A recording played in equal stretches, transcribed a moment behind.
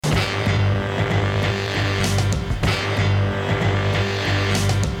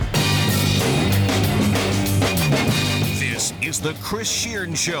The Chris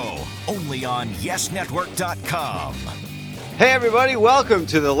Shearn Show, only on YesNetwork.com. Hey, everybody. Welcome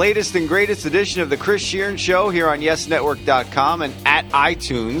to the latest and greatest edition of The Chris Shearn Show here on YesNetwork.com and at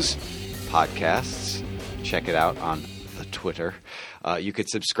iTunes Podcasts. Check it out on the Twitter. You could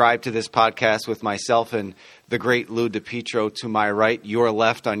subscribe to this podcast with myself and the great Lou DiPietro to my right, your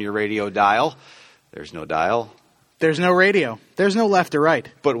left on your radio dial. There's no dial. There's no radio. There's no left or right.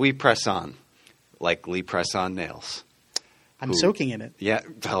 But we press on, like Lee press-on nails. I'm soaking in it. Yeah.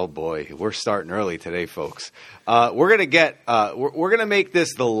 Oh boy, we're starting early today, folks. We're gonna make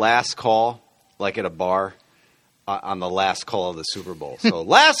this the last call, like at a bar, on the last call of the Super Bowl. So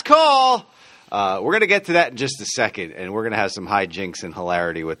last call. We're gonna get to that in just a second, and we're gonna have some hijinks and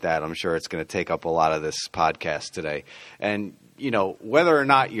hilarity with that. I'm sure it's gonna take up a lot of this podcast today. And you know, whether or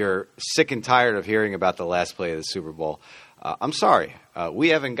not you're sick and tired of hearing about the last play of the Super Bowl, I'm sorry, we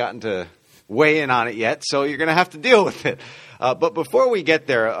haven't gotten to weigh in on it yet, so you're gonna have to deal with it. But before we get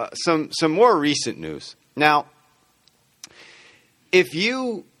there, some more recent news. Now, if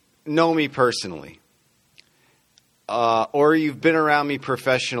you know me personally, or you've been around me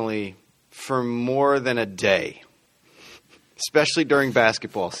professionally for more than a day, especially during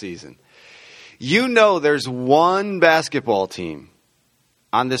basketball season, you know there's one basketball team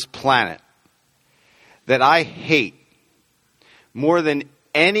on this planet that I hate more than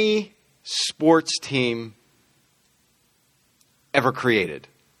any sports team ever created.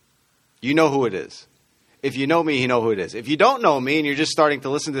 You know who it is. If you know me, you know who it is. If you don't know me and you're just starting to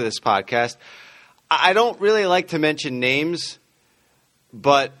listen to this podcast, I don't really like to mention names,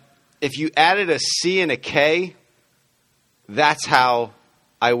 but if you added a C and a K, that's how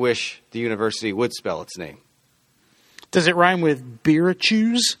I wish the university would spell its name. Does it rhyme with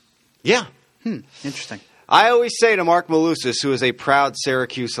Syracuse? Yeah. Interesting. I always say to Mark Malusis, who is a proud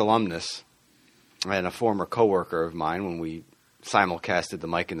Syracuse alumnus and a former coworker of mine when we simulcasted the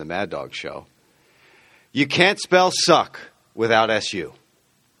Mike and the Mad Dog show, you can't spell suck without SU.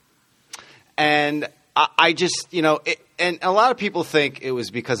 And I just, you know, and a lot of people think it was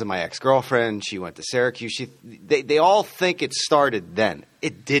because of my ex-girlfriend. She went to Syracuse. They all think it started then.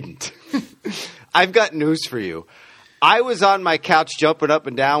 It didn't. I've got news for you. I was on my couch jumping up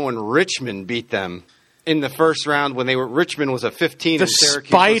and down when Richmond beat them in the first round when Richmond was a 15 and Syracuse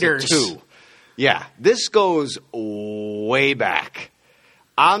Spiders. was a 2. Yeah, this goes way back.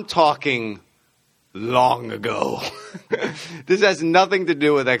 I'm talking long ago. This has nothing to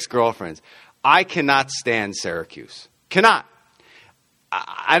do with ex-girlfriends. I cannot stand Syracuse. Cannot.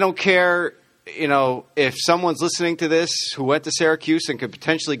 I don't care, you know, if someone's listening to this who went to Syracuse and could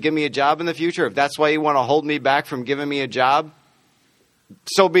potentially give me a job in the future. If that's why you want to hold me back from giving me a job,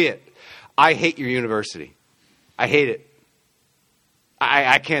 so be it. I hate your university. I hate it.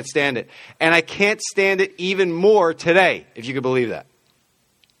 I can't stand it. And I can't stand it even more today, if you could believe that.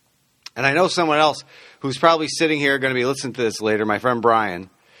 And I know someone else who's probably sitting here going to be listening to this later, my friend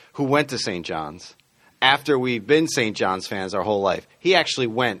Brian, who went to St. John's after we've been St. John's fans our whole life. He actually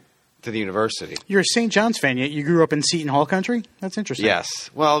went to the university. You're a St. John's fan, yet you grew up in Seton Hall country? That's interesting.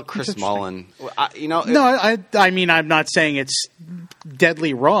 Yes. Well, Chris Mullen. I mean, I'm not saying it's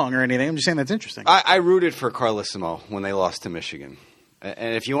deadly wrong or anything. I'm just saying that's interesting. I rooted for Carlissimo when they lost to Michigan.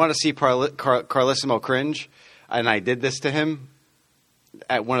 And if you want to see Carlissimo cringe, and I did this to him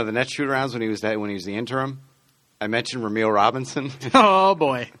at one of the net shoot-arounds when he was the interim, I mentioned Ramil Robinson. Oh,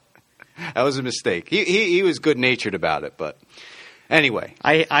 boy. That was a mistake. He was good-natured about it, but anyway.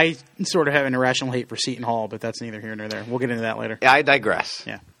 I sort of have an irrational hate for Seton Hall, but that's neither here nor there. We'll get into that later. I digress.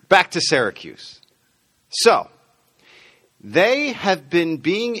 Yeah. Back to Syracuse. So, they have been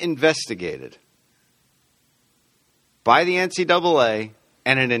being investigated by the NCAA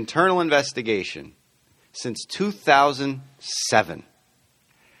and an internal investigation since 2007.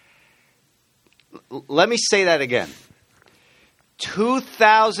 Let me say that again.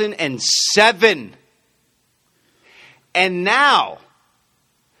 2007. And now,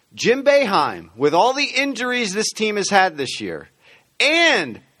 Jim Boeheim, with all the injuries this team has had this year,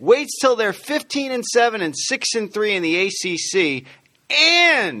 and waits till they're 15-7 and 6-3 in the ACC,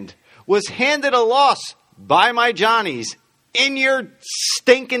 and was handed a loss by my Johnnies in your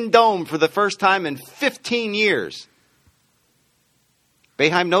stinking dome for the first time in 15 years.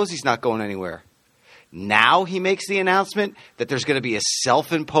 Boeheim knows he's not going anywhere. Now he makes the announcement that there's going to be a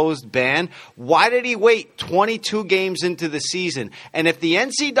self-imposed ban. Why did he wait 22 games into the season? And if the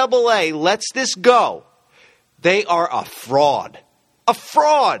NCAA lets this go, they are a fraud. A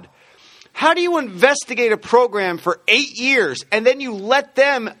fraud. How do you investigate a program for 8 years and then you let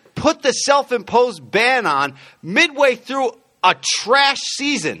them put the self-imposed ban on midway through a trash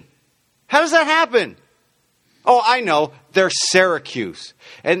season? How does that happen? Oh, I know. They're Syracuse.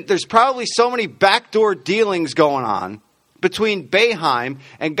 And there's probably so many backdoor dealings going on between Boeheim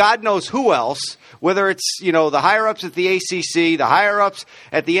and God knows who else, whether it's, the higher-ups at the ACC, the higher-ups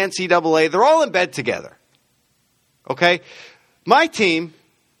at the NCAA. They're all in bed together. Okay? My team,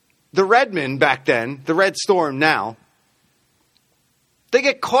 the Redmen back then, the Red Storm now, they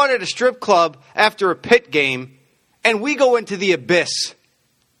get caught at a strip club after a Pitt game, and we go into the abyss.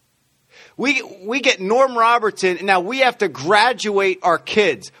 We get Norm Robertson, and now we have to graduate our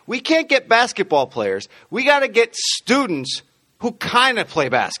kids. We can't get basketball players. We got to get students who kind of play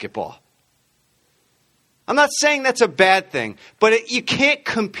basketball. I'm not saying that's a bad thing, but you can't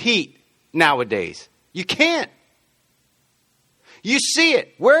compete nowadays. You can't. You see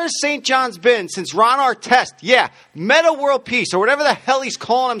it. Where has St. John's been since Ron Artest? Yeah, Meta World Peace, or whatever the hell he's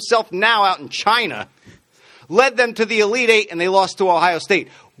calling himself now out in China, led them to the Elite Eight, and they lost to Ohio State.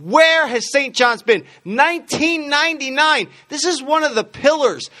 Where has St. John's been? 1999. This is one of the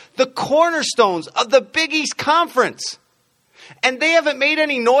pillars, the cornerstones of the Big East Conference. And they haven't made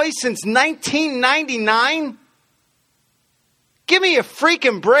any noise since 1999? Give me a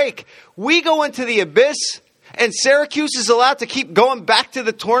freaking break. We go into the abyss, and Syracuse is allowed to keep going back to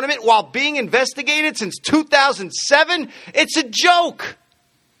the tournament while being investigated since 2007? It's a joke.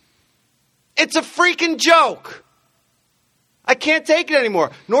 It's a freaking joke. I can't take it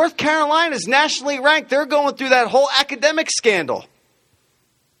anymore. North Carolina is nationally ranked. They're going through that whole academic scandal.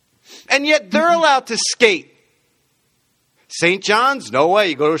 And yet they're allowed to skate. St. John's, no way.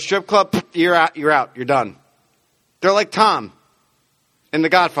 You go to a strip club, you're out, you're done. They're like Tom in The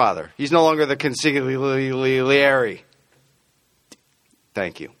Godfather. He's no longer the consigliere.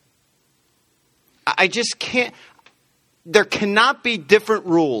 Thank you. I just can't. There cannot be different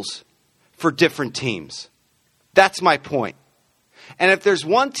rules for different teams. That's my point. And if there's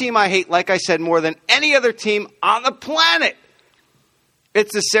one team I hate, like I said, more than any other team on the planet,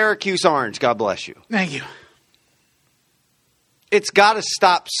 it's the Syracuse Orange. God bless you. Thank you. It's got to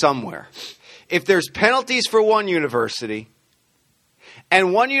stop somewhere. If there's penalties for one university,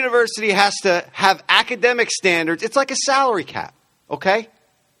 and one university has to have academic standards, it's like a salary cap, okay?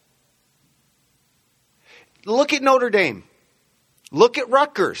 Look at Notre Dame. Look at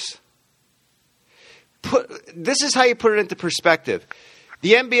Rutgers. This is how you put it into perspective.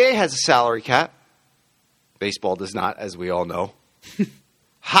 The NBA has a salary cap. Baseball does not, as we all know.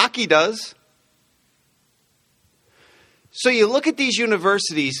 Hockey does. So you look at these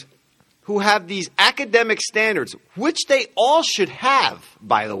universities who have these academic standards, which they all should have,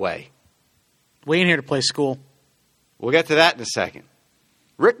 by the way. We ain't here to play school. We'll get to that in a second.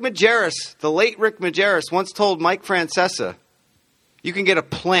 Rick Majerus, the late Rick Majerus, once told Mike Francesa, you can get a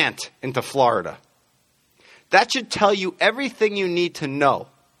plant into Florida. That should tell you everything you need to know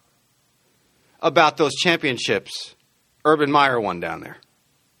about those championships Urban Meyer won down there.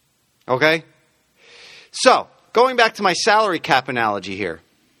 Okay? So, going back to my salary cap analogy here.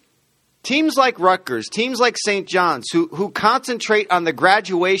 Teams like Rutgers, teams like St. John's, who concentrate on the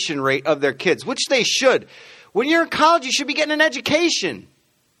graduation rate of their kids, which they should. When you're in college, you should be getting an education.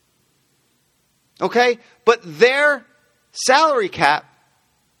 Okay? But their salary cap,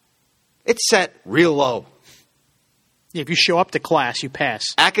 it's set real low. If you show up to class, you pass.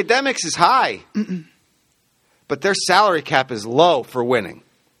 Academics is high. But their salary cap is low for winning.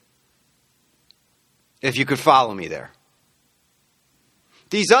 If you could follow me there.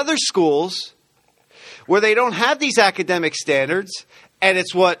 These other schools, where they don't have these academic standards, and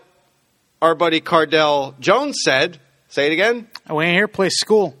it's what our buddy Cardell Jones said. Say it again. We ain't here to play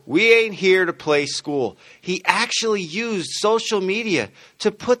school. We ain't here to play school. He actually used social media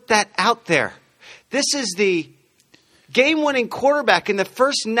to put that out there. This is the game-winning quarterback in the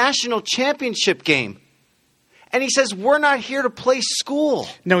first national championship game. And he says, we're not here to play school.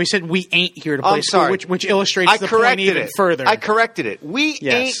 No, he said we ain't here to play school, which illustrates the point even further. I corrected it. We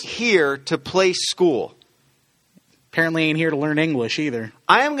ain't here to play school. Apparently ain't here to learn English either.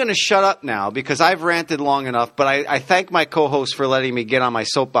 I am going to shut up now because I've ranted long enough, but I thank my co-host for letting me get on my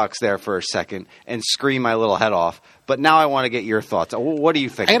soapbox there for a second and scream my little head off. But now I want to get your thoughts. What do you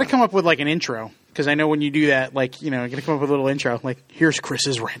think? I got to come up with like an intro because I know when you do that, like, you know, I got to come up with a little intro. Like, here's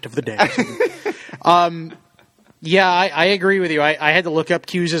Chris's rant of the day. Yeah, I agree with you. I had to look up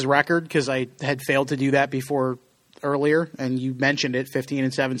Q's record because I had failed to do that before earlier, and you mentioned it,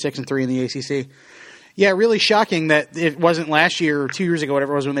 15-7, 6-3 in the ACC. Yeah, really shocking that it wasn't last year or 2 years ago,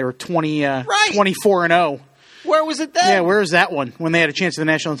 whatever it was, when they were 24-0. Where was it then? Yeah, where was that one when they had a chance at the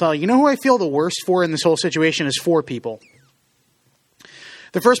national title? You know who I feel the worst for in this whole situation is 4 people.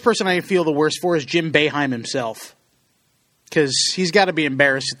 The first person I feel the worst for is Jim Boeheim himself, because he's got to be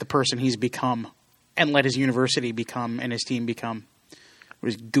embarrassed at the person he's become. and let his university become and his team become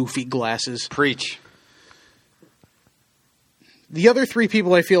with his goofy glasses. Preach. The other three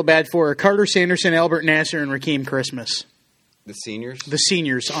people I feel bad for are Carter Sanderson, Albert Nasser, and Rakeem Christmas. The seniors? The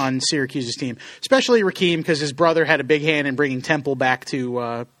seniors on Syracuse's team. Especially Rakeem, because his brother had a big hand in bringing Temple back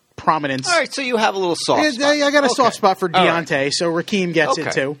to prominence. All right, so you have a little soft spot. I got a soft spot for Deontay, so Rakeem gets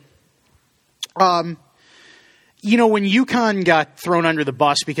it too. When UConn got thrown under the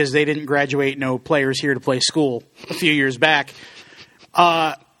bus because they didn't graduate no players here to play school a few years back,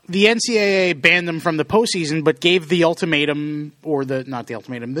 the NCAA banned them from the postseason, but gave the ultimatum, or the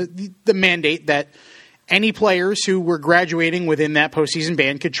mandate that any players who were graduating within that postseason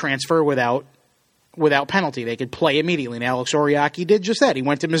ban could transfer without penalty. They could play immediately. And Alex Oriaki did just that. He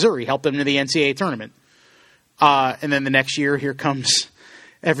went to Missouri, helped them to the NCAA tournament. And then the next year, here comes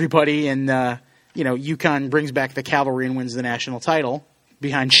everybody, and UConn brings back the cavalry and wins the national title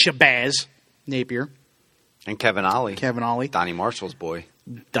behind Shabazz Napier. And Kevin Ollie. Donnie Marshall's boy.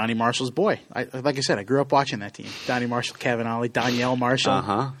 Like I said, I grew up watching that team. Donnie Marshall, Kevin Ollie, Danielle Marshall.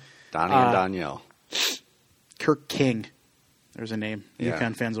 Donnie and Danielle. Kirk King. There's a name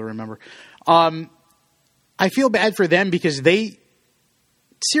UConn fans will remember. I feel bad for them because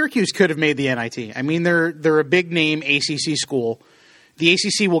Syracuse could have made the NIT. I mean, they're a big name ACC school. The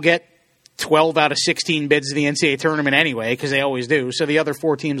ACC will get 12 out of 16 bids to the NCAA tournament anyway, because they always do. So the other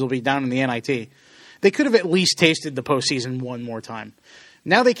 4 teams will be down in the NIT. They could have at least tasted the postseason one more time.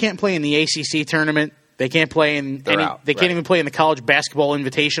 Now they can't play in the ACC tournament. They can't play in They can't even play in the College Basketball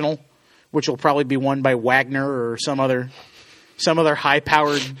Invitational, which will probably be won by Wagner or some other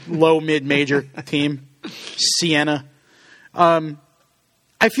high-powered low mid-major team, Siena.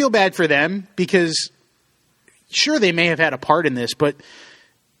 I feel bad for them because sure they may have had a part in this, but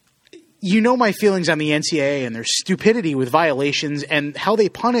my feelings on the NCAA and their stupidity with violations and how they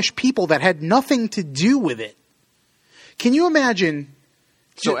punish people that had nothing to do with it. Can you imagine?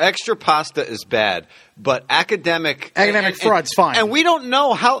 So extra pasta is bad, but academic fraud's fine. And we don't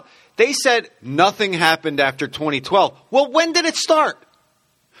know how. They said nothing happened after 2012. Well, when did it start?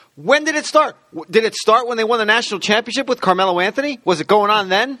 Did it start when they won the national championship with Carmelo Anthony? Was it going on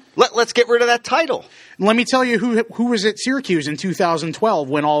then? Let's get rid of that title. Let me tell you who was at Syracuse in 2012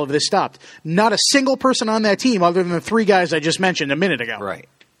 when all of this stopped. Not a single person on that team other than the 3 guys I just mentioned a minute ago. Right.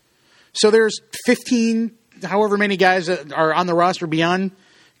 So there's 15, however many guys that are on the roster beyond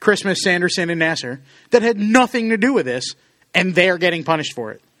Christmas, Sanderson, and Nasser that had nothing to do with this, and they're getting punished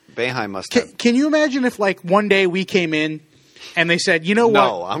for it. Boeheim must have. Can you imagine if, one day we came in and they said, you know what?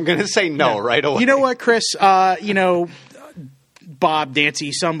 No, I'm going to say no right away. You know what, Chris? Bob,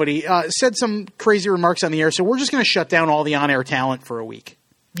 Dancy, somebody said some crazy remarks on the air, so we're just going to shut down all the on-air talent for a week.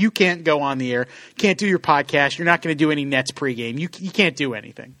 You can't go on the air, can't do your podcast, you're not going to do any Nets pregame, you can't do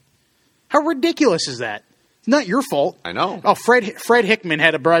anything. How ridiculous is that? It's not your fault. I know. Oh, Fred Hickman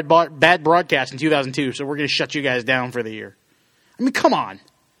had a bad broadcast in 2002, so we're going to shut you guys down for the year. I mean, come on.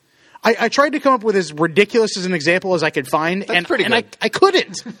 I tried to come up with as ridiculous as an example as I could find, and I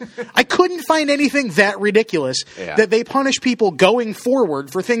couldn't. I couldn't find anything that ridiculous that they punish people going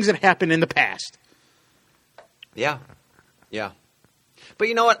forward for things that happened in the past. Yeah. But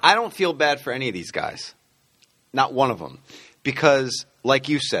you know what? I don't feel bad for any of these guys. Not one of them. Because, like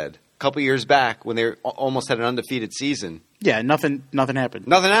you said, a couple years back when they almost had an undefeated season. Yeah, nothing happened.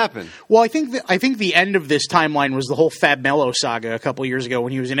 Nothing happened. Well, I think the end of this timeline was the whole Fab Melo saga a couple years ago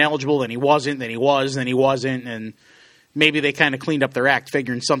when he was ineligible, then he wasn't, then he was, then he wasn't, and maybe they kind of cleaned up their act,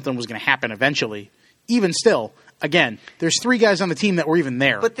 figuring something was going to happen eventually. Even still, again, there's 3 guys on the team that were even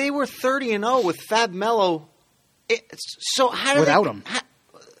there. But they were 30-0 with Fab Melo. So how did without him?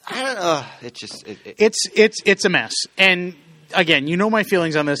 It's a mess. And again, my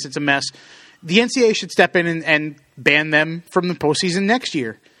feelings on this. It's a mess. The NCAA should step in and ban them from the postseason next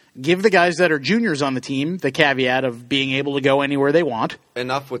year. Give the guys that are juniors on the team the caveat of being able to go anywhere they want.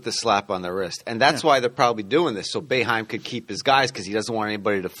 Enough with the slap on the wrist. And that's why they're probably doing this, so Boeheim could keep his guys because he doesn't want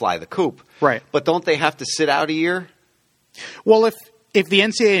anybody to fly the coop. Right. But don't they have to sit out a year? Well, if the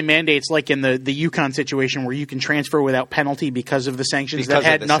NCAA mandates, like in the UConn situation where you can transfer without penalty because of the sanctions that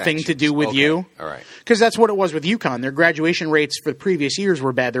had nothing to do with you. All right. Because that's what it was with UConn. Their graduation rates for the previous years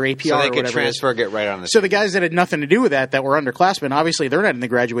were bad. Their APR so they could transfer, get right on the So the guys that had nothing to do with that were underclassmen, obviously they're not in the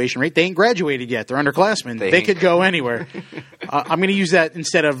graduation rate. They ain't graduated yet. They're underclassmen. They could go anywhere. I'm going to use that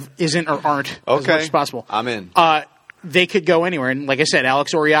instead of isn't or aren't as much as possible. I'm in. They could go anywhere. And like I said,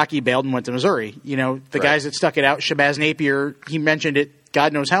 Alex Oriaki bailed and went to Missouri. The guys that stuck it out, Shabazz Napier, he mentioned it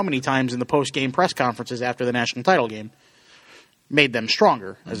God knows how many times in the post-game press conferences after the national title game, made them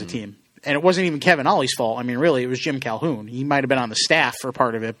stronger as a team. And it wasn't even Kevin Ollie's fault. I mean, really, it was Jim Calhoun. He might have been on the staff for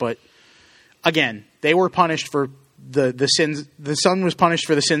part of it, but again, they were punished for the sins. The son was punished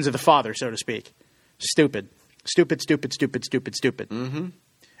for the sins of the father, so to speak. Stupid. Mm-hmm.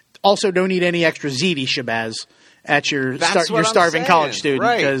 Also, don't eat any extra ziti, Shabazz, at your starving college student.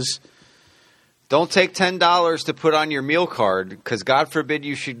 Because don't take $10 to put on your meal card because God forbid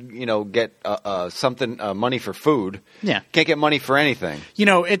you should, get something money for food. Yeah, can't get money for anything.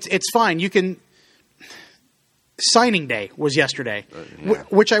 It's fine. You can. Signing day was yesterday,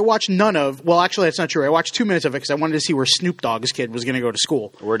 which I watched none of. Well, actually, that's not true. I watched 2 minutes of it because I wanted to see where Snoop Dogg's kid was going to go to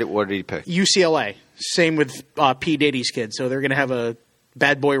school. What did he pick? UCLA. Same with P. Diddy's kid. So they're going to have a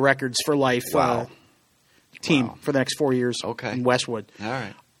Bad Boy Records for Life team for the next 4 years in Westwood. All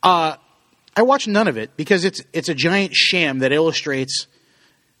right. I watched none of it because it's a giant sham that illustrates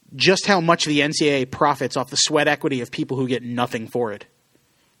just how much the NCAA profits off the sweat equity of people who get nothing for it.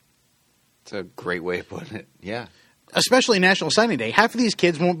 It's a great way of putting it. Yeah. Especially National Signing Day. Half of these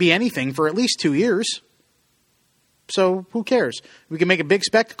kids won't be anything for at least 2 years. So who cares? We can make a big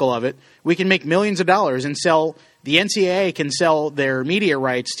spectacle of it. We can make millions of dollars and sell – the NCAA can sell their media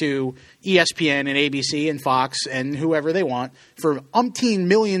rights to ESPN and ABC and Fox and whoever they want for umpteen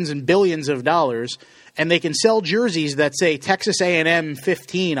millions and billions of dollars. And they can sell jerseys that say Texas A&M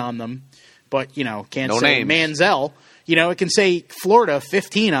 15 on them, but, can't say names. Manziel. It can say Florida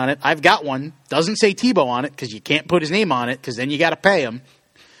 15 on it. I've got one. Doesn't say Tebow on it because you can't put his name on it because then you got to pay him.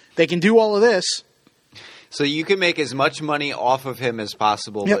 They can do all of this. So you can make as much money off of him as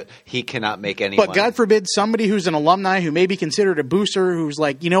possible, but he cannot make any money. But God forbid somebody who's an alumni who may be considered a booster who's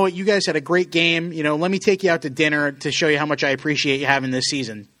like, you know what, you guys had a great game. Let me take you out to dinner to show you how much I appreciate you having this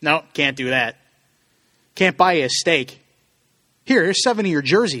season. No, can't do that. Can't buy you a steak. Here's 7 of your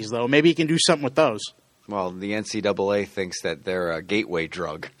jerseys, though. Maybe you can do something with those. Well, the NCAA thinks that they're a gateway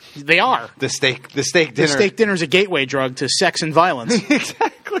drug. They are. The steak dinner. The steak dinner is a gateway drug to sex and violence.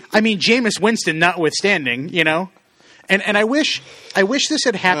 Exactly. I mean, Jameis Winston notwithstanding, And I wish this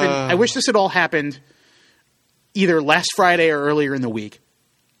had happened. I wish this had all happened either last Friday or earlier in the week.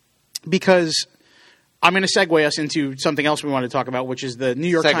 Because I'm going to segue us into something else we want to talk about, which is the New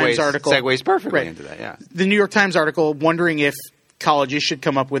York Times article. Segues perfectly into that, yeah. The New York Times article wondering if colleges should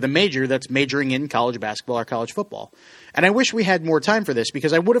come up with a major that's majoring in college basketball or college football. And I wish we had more time for this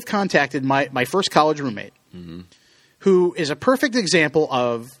because I would have contacted my first college roommate, who is a perfect example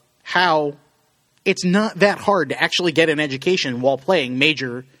of how it's not that hard to actually get an education while playing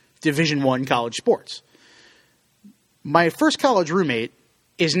major Division I college sports. My first college roommate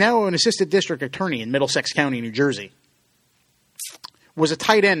is now an assistant district attorney in Middlesex County, New Jersey. Was a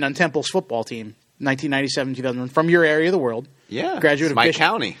tight end on Temple's football team, 1997-2001, from your area of the world. Yeah, graduate of my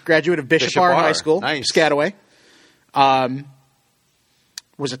county. Graduate of Bishop R. High School, nice. Piscataway.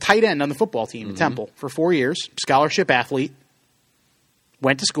 Was a tight end on the football team at Temple for 4 years. Scholarship athlete.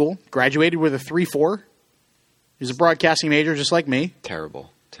 Went to school. Graduated with a 3.4. He was a broadcasting major just like me.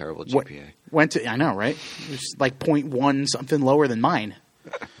 Terrible GPA. I know, right? It was like 0.1, something lower than mine.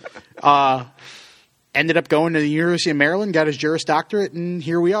 Ended up going to the University of Maryland, got his Juris Doctorate, and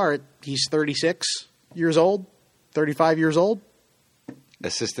here we are. He's 36 years old, 35 years old.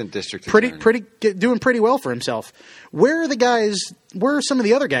 Assistant district attorney. Doing pretty well for himself. Where are some of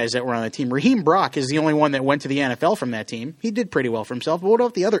the other guys that were on that team? Raheem Brock is the only one that went to the NFL from that team. He did pretty well for himself. But what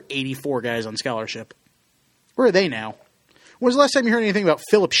about the other 84 guys on scholarship? Where are they now? When was the last time you heard anything about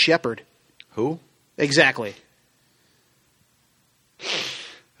Philip Shepard? Who? Exactly.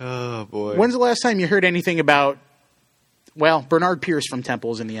 Oh, boy. When's the last time you heard anything about, Bernard Pierce from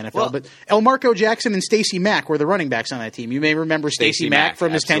Temple is in the NFL, but Elmarco Jackson and Stacey Mack were the running backs on that team. You may remember Stacey Mack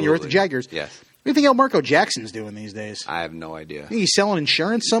from his tenure with the Jaguars. Yes. What do you think Elmarco Jackson's doing these days? I have no idea. Think he's selling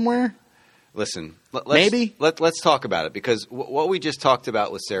insurance somewhere? Listen, maybe? Let's talk about it because what we just talked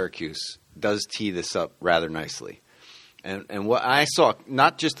about with Syracuse does tee this up rather nicely. And what I saw,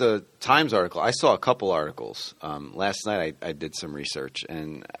 not just the Times article, I saw a couple articles. Last night I did some research,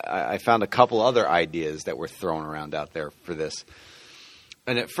 and I found a couple other ideas that were thrown around out there for this.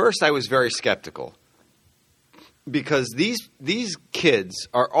 And at first I was very skeptical because these kids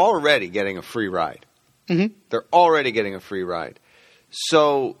are already getting a free ride. Mm-hmm. They're already getting a free ride.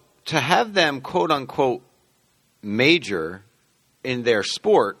 So to have them, quote-unquote, major in their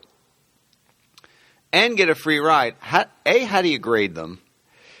sport and get a free ride, A, how do you grade them?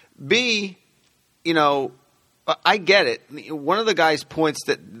 B, I get it. One of the guys' points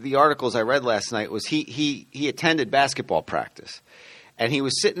that the articles I read last night was he attended basketball practice. And he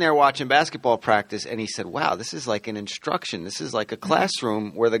was sitting there watching basketball practice, and he said, wow, this is like an instruction. This is like a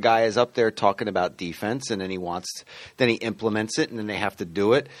classroom where the guy is up there talking about defense, and then he implements it, and then they have to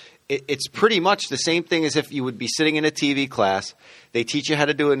do it. It's pretty much the same thing as if you would be sitting in a TV class. They teach you how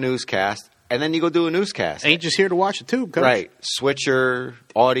to do a newscast. and then you go do a newscast. Ain't just here to watch the tube, Coach. Right. Switcher,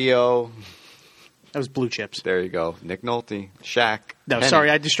 audio. That was Blue Chips. There you go. Nick Nolte, Shaq. No, Penny. sorry,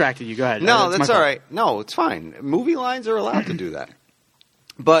 I distracted you. Go ahead. No, that's my all fault. right. No, it's fine. Movie lines are allowed to do that.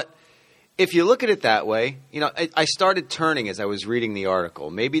 But if you look at it that way, I started turning as I was reading the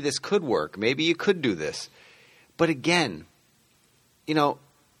article. Maybe this could work. Maybe you could do this. But again,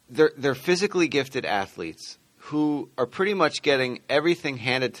 they're physically gifted athletes who are pretty much getting everything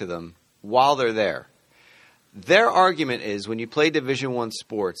handed to them while they're there. Their argument is when you play Division I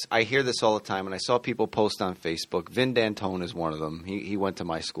sports, I hear this all the time, and I saw people post on Facebook. Vin D'Antone is one of them. He went to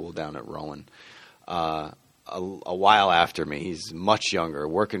my school down at Rowan a while after me. He's much younger,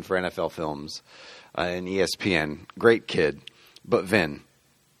 working for NFL Films and ESPN. Great kid. But Vin,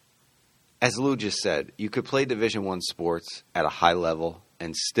 as Lou just said, you could play Division I sports at a high level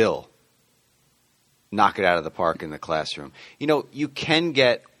and still knock it out of the park in the classroom. You can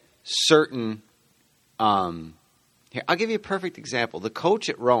get certain here, I'll give you a perfect example. The coach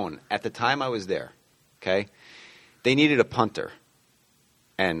at Rowan, at the time I was there, okay, they needed a punter,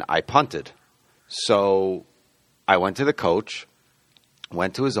 and I punted. So I went to the coach,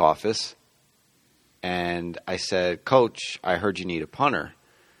 went to his office, and I said, Coach, I heard you need a punter.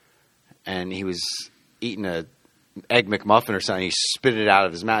 And he was eating a Egg McMuffin or something. He spit it out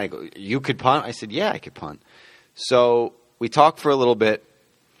of his mouth. He goes, you could punt? I said, yeah, I could punt. So we talked for a little bit,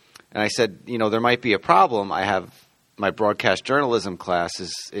 and I said, there might be a problem. I have my broadcast journalism class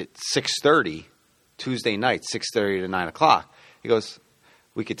is at 6:30, Tuesday night, 6:30 to 9 o'clock. He goes,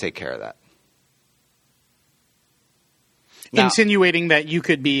 we could take care of that. Now, insinuating that you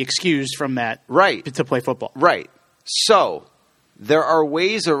could be excused from that to play football. Right. So there are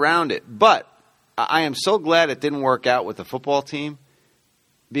ways around it. But I am so glad it didn't work out with the football team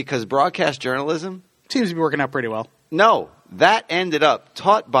because broadcast journalism seems to be working out pretty well. No, that ended up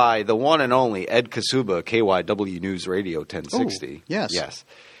taught by the one and only Ed Kasuba, KYW News Radio 1060. Ooh, yes. Yes.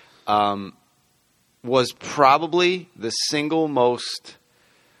 Was probably the single most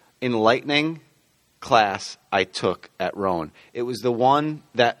enlightening class I took at Rowan. It was the one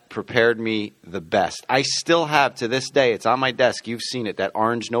that prepared me the best. I still have to this day, it's on my desk, you've seen it, that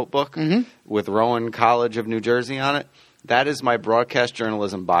orange notebook with Rowan College of New Jersey on it. That is my broadcast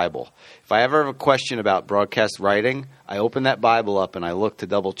journalism Bible. If I ever have a question about broadcast writing, I open that Bible up and I look to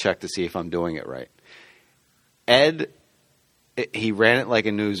double check to see if I'm doing it right. Ed, he ran it like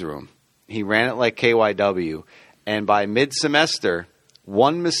a newsroom. He ran it like KYW. And by mid-semester,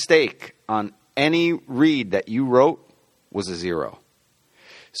 one mistake on any read that you wrote was a 0.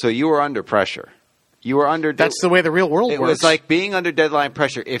 So you were under pressure. You were under. That's the way the real world works. It was like being under deadline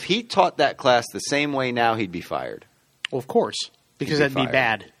pressure. If he taught that class the same way now, he'd be fired. Well, of course, because that'd be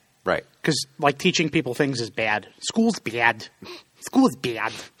bad. Right. Because teaching people things is bad. School's bad. School is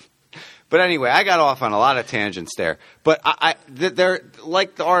bad. But anyway, I got off on a lot of tangents there. But there,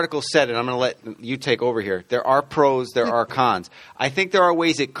 like the article said, and I'm going to let you take over here, there are pros, there are cons. I think there are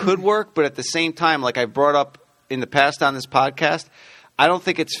ways it could work, but at the same time, like I brought up in the past on this podcast, I don't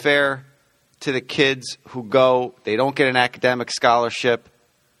think it's fair to the kids who go, they don't get an academic scholarship,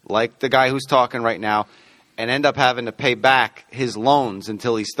 like the guy who's talking right now, and end up having to pay back his loans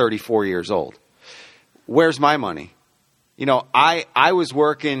until he's 34 years old. Where's my money? I was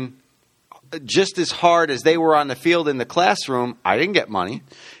working just as hard as they were on the field in the classroom. I didn't get money.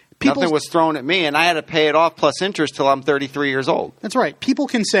 Nothing was thrown at me, and I had to pay it off plus interest till I'm 33 years old. That's right. People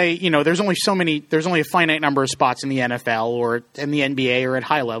can say, there's only a finite number of spots in the NFL or in the NBA or at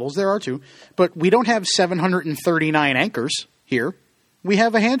high levels. There are too. But we don't have 739 anchors here. We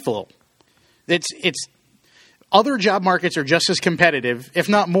have a handful. It's other job markets are just as competitive, if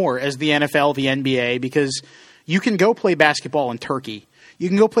not more, as the NFL, the NBA, because you can go play basketball in Turkey. You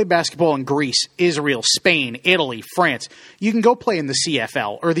can go play basketball in Greece, Israel, Spain, Italy, France. You can go play in the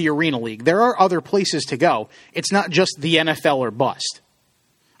CFL or the Arena League. There are other places to go. It's not just the NFL or bust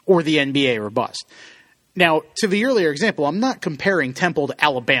or the NBA or bust. Now, to the earlier example, I'm not comparing Temple to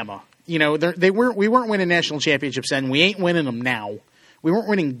Alabama. We weren't winning national championships then. We ain't winning them now. We weren't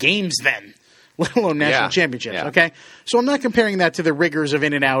winning games then, let alone national championships. Yeah. Okay, so I'm not comparing that to the rigors of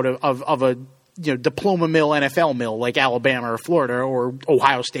in and out of a diploma mill, NFL mill like Alabama or Florida or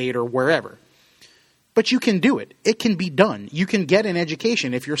Ohio State or wherever. But you can do it. It can be done. You can get an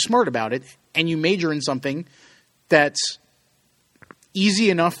education if you're smart about it and you major in something that's easy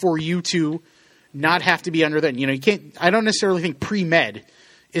enough for you to not have to be under that. You can't. I don't necessarily think pre-med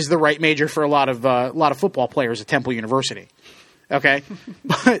is the right major for a lot of football players at Temple University. Okay,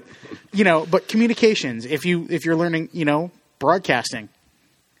 but communications. If you're learning, broadcasting.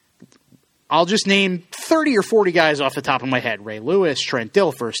 I'll just name 30 or 40 guys off the top of my head. Ray Lewis, Trent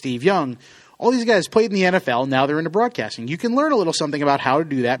Dilfer, Steve Young. All these guys played in the NFL. Now they're into broadcasting. You can learn a little something about how to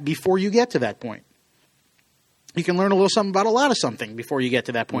do that before you get to that point. You can learn a little something about a lot of something before you get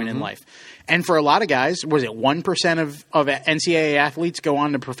to that point in life. And for a lot of guys, was it 1% of NCAA athletes go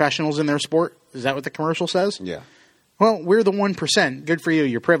on to professionals in their sport? Is that what the commercial says? Yeah. Well, we're the 1%. Good for you.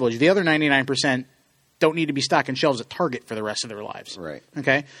 You're privileged. The other 99% don't need to be stocking shelves at Target for the rest of their lives. Right.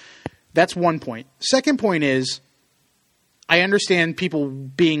 Okay? That's one point. Second point is, I understand people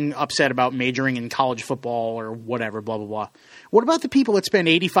being upset about majoring in college football or whatever, blah, blah, blah. What about the people that spend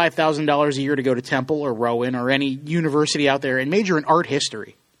 $85,000 a year to go to Temple or Rowan or any university out there and major in art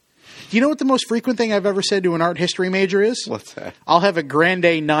history? Do you know what the most frequent thing I've ever said to an art history major is? What's that? I'll have a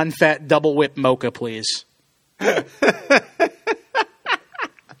grande non-fat double whip mocha, please.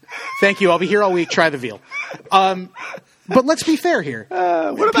 Thank you. I'll be here all week. Try the veal. But let's be fair here.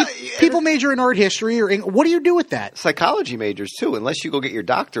 What about people major in art history or what do you do with that? psychology majors too? Unless you go get your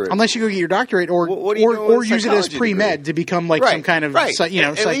doctorate. Unless you go get your doctorate or What are you doing with a use it as psychology pre-med degree? to become like some kind of right.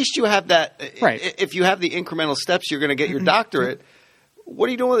 At least you have that. Right. If you have the incremental steps, you're going to get your doctorate. What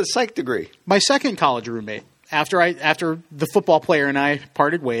are you doing with a psych degree? My second college roommate, after the football player and I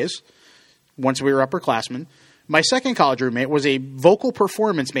parted ways, once we were upperclassmen, my second college roommate was a vocal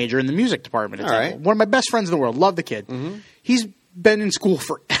performance major in the music department at All Temple. right. One of my best friends in the world. Love the kid. He's been in school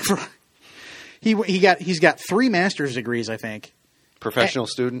forever. He's got 3 master's degrees, I think. Professional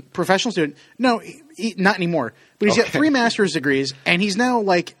student? Professional student. No, not anymore. But he's got 3 master's degrees, and he's now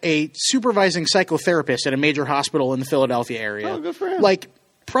like a supervising psychotherapist at a major hospital in the Philadelphia area. Oh, good for him. Like,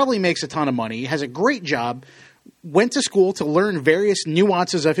 probably makes a ton of money, has a great job, went to school to learn various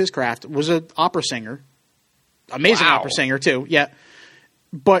nuances of his craft, was an opera singer. Amazing Wow. opera singer, too. Yeah.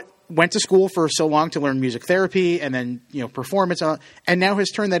 But went to school for so long to learn music therapy and then, performance. And now has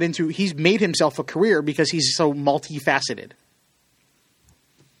turned that into, he's made himself a career because he's so multifaceted.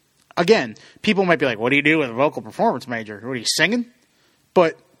 Again, people might be like, what do you do with a vocal performance major? What are you singing?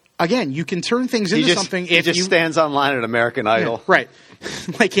 But again, you can turn things into something he if just you stands online at American Idol. right.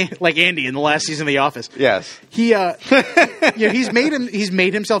 like Andy in the last season of The Office. Yes. He he's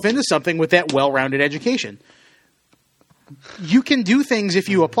made himself into something with that well-rounded education. You can do things if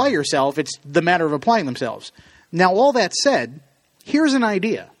you apply yourself. It's the matter of applying themselves. Now, all that said, here's an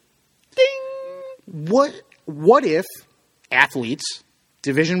idea. Ding! What if athletes,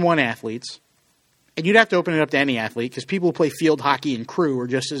 Division I athletes, and you'd have to open it up to any athlete because people who play field hockey and crew are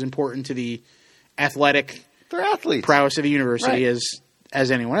just as important to the athletic They're athletes. prowess of the university Right.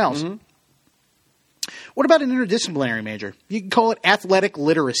 as anyone else. What about an interdisciplinary major? You can call it athletic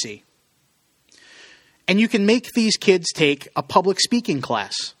literacy. And you can make these kids take a public speaking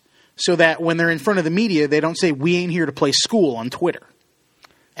class so that when they're in front of the media, they don't say, we ain't here to play school on Twitter.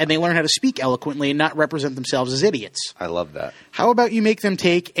 And they learn how to speak eloquently and not represent themselves as idiots. I love that. How about you make them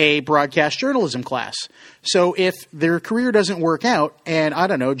take a broadcast journalism class? So if their career doesn't work out, and I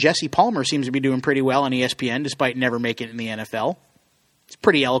don't know, Jesse Palmer seems to be doing pretty well on ESPN despite never making it in the NFL. He's a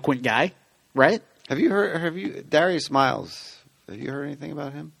pretty eloquent guy, right? Have you Darius Miles? Have you heard anything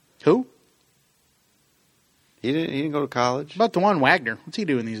about him? Who? He didn't go to college. About DeJuan Wagner. What's he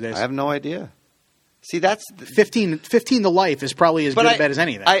doing these days? I have no idea. See, that's 15 to life is probably as good a bet as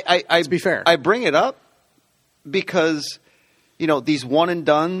anything. Let's be fair. I bring it up because, these one and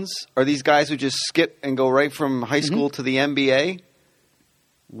dones are these guys who just skip and go right from high school to the NBA.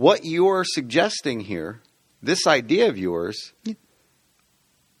 What you're suggesting here, this idea of yours,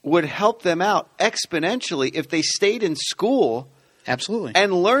 would help them out exponentially if they stayed in school. Absolutely.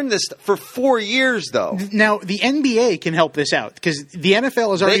 And learned this for 4 years, though. Now, the NBA can help this out because the NFL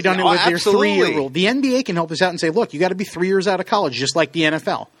has already done it with their 3-year rule. The NBA can help this out and say, look, you got to be 3 years out of college, just like the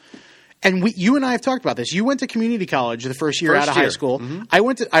NFL. And you and I have talked about this. You went to community college the first year out of high school. I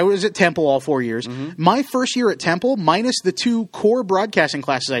was at Temple all 4 years. My first year at Temple, minus the 2 core broadcasting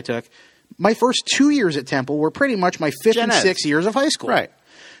classes I took, my first 2 years at Temple were pretty much my 5th and 6th years of high school. Right.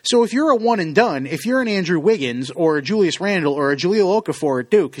 So if you're a one and done, if you're an Andrew Wiggins or a Julius Randle or a Jaleel Okafor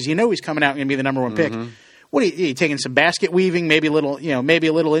at Duke, because he's coming out and going to be the number 1 pick, what are you taking some basket weaving, maybe a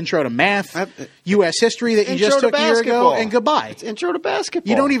little intro to math, U.S. history that you just took a year ago, and goodbye. It's intro to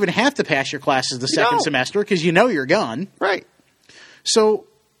basketball. You don't even have to pass your classes the second semester because you're gone. Right. So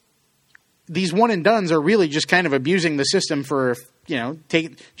these one and dones are really just kind of abusing the system for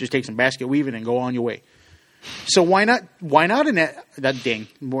take some basket weaving and go on your way. So why not that ding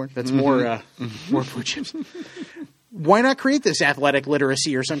more? That's more wood chips. Why not create this athletic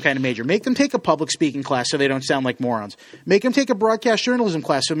literacy or some kind of major? Make them take a public speaking class so they don't sound like morons. Make them take a broadcast journalism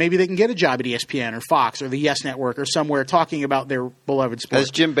class so maybe they can get a job at ESPN or Fox or the Yes Network or somewhere talking about their beloved sport.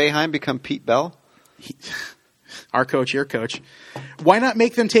 Has Jim Boeheim become Pete Bell? Our coach, your coach. Why not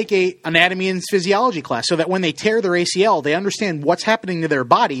make them take a anatomy and physiology class so that when they tear their ACL, they understand what's happening to their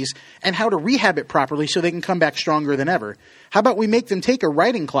bodies and how to rehab it properly so they can come back stronger than ever? How about we make them take a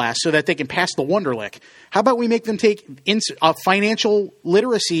writing class so that they can pass the Wonderlic? How about we make them take a financial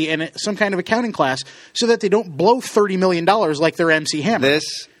literacy and some kind of accounting class so that they don't blow $30 million like their MC Hammer?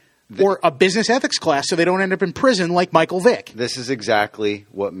 Or a business ethics class so they don't end up in prison like Michael Vick. This is exactly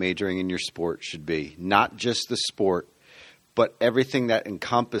what majoring in your sport should be. Not just the sport, but everything that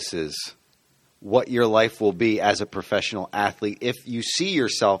encompasses what your life will be as a professional athlete if you see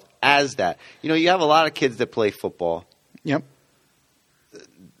yourself as that. You know, you have a lot of kids that play football. Yep.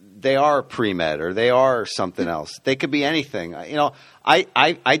 They are pre-med or they are something else. They could be anything. You know,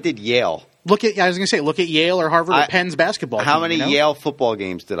 I did Yale. Look at Yale or Harvard or Penn's basketball How team, many you know? Yale football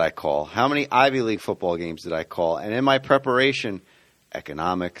games did I call? How many Ivy League football games did I call? And in my preparation,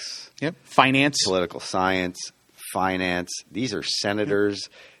 economics, finance, political science, finance. These are senators.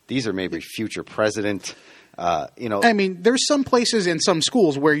 These are maybe future president. You know, I mean, there's some places in some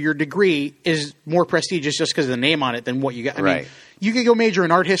schools where your degree is more prestigious just because of the name on it than what you got. I mean, you could go major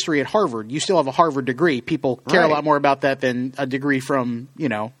in art history at Harvard. You still have a Harvard degree. People care a lot more about that than a degree from, you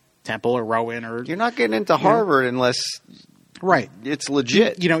know, Temple or Rowan or. You're not getting into Harvard unless it's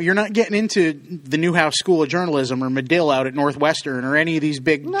legit. You know, you're not getting into the Newhouse School of Journalism or Medill out at Northwestern or any of these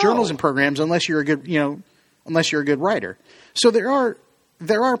big journalism programs unless you're a good writer. So there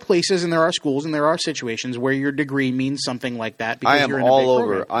are places and there are schools and there are situations where your degree means something like that because you're in a big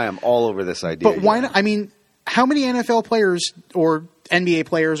program. I am all over this idea. But why not? I mean, how many NFL players or NBA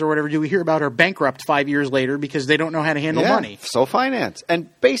players or whatever do we hear about are bankrupt 5 years later because they don't know how to handle money? So finance and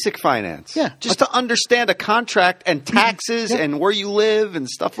basic finance. Yeah. Just to understand a contract and taxes and where you live and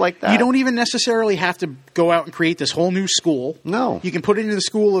stuff like that. You don't even necessarily have to go out and create this whole new school. No. You can put it into the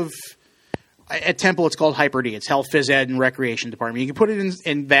school of – at Temple it's called Hyper D. It's Health, Phys Ed, and Recreation Department. You can put it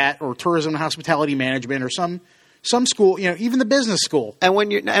in that or Tourism and Hospitality Management or some school, you know, even the business school. And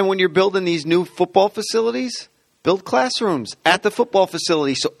when you're building these new football facilities – build classrooms at the football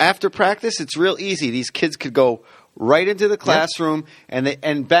facility. So after practice, it's real easy. These kids could go right into the classroom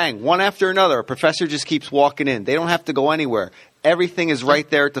and bang, one after another. A professor just keeps walking in. They don't have to go anywhere. Everything is right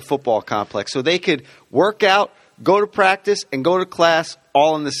there at the football complex. So they could work out, go to practice, and go to class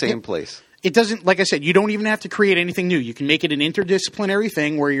all in the same place. It doesn't, like I said, you don't even have to create anything new. You can make it an interdisciplinary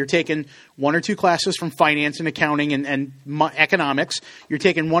thing where you're taking one or two classes from finance and accounting and economics. You're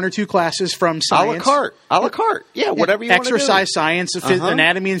taking one or two classes from science. A la carte. Yeah, whatever you want to do. Exercise science,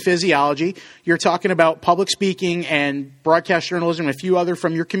 anatomy and physiology. You're talking about public speaking and broadcast journalism and a few other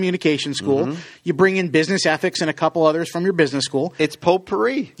from your communication school. You bring in business ethics and a couple others from your business school. It's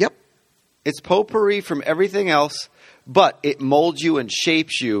potpourri. Yep. It's potpourri from everything else, but it molds you and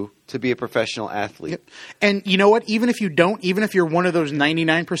shapes you to be a professional athlete. Yep. And you know what? Even if you're one of those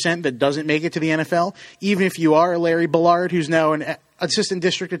 99% that doesn't make it to the NFL, even if you are Larry Ballard, who's now an assistant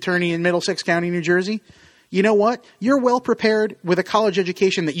district attorney in Middlesex County, New Jersey, you know what? You're well prepared with a college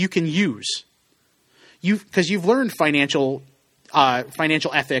education that you can use. Because you've learned financial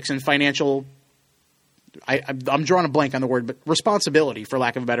ethics and financial I'm drawing a blank on the word, but responsibility, for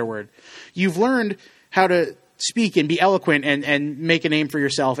lack of a better word. You've learned how to speak and be eloquent and make a name for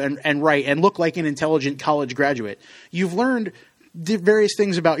yourself and write and look like an intelligent college graduate. You've learned various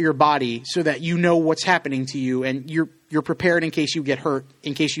things about your body so that you know what's happening to you and you're prepared in case you get hurt,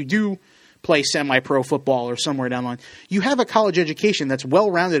 in case you do play semi-pro football or somewhere down the line. You have a college education that's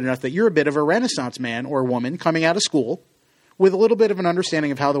well-rounded enough that you're a bit of a Renaissance man or woman coming out of school with a little bit of an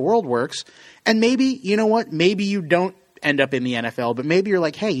understanding of how the world works. And maybe, you know what, maybe you don't end up in the NFL, but maybe you're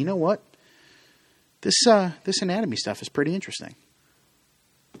like, hey, you know what? This anatomy stuff is pretty interesting.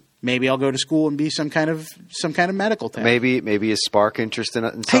 Maybe I'll go to school and be some kind of medical tech. Maybe you spark interest in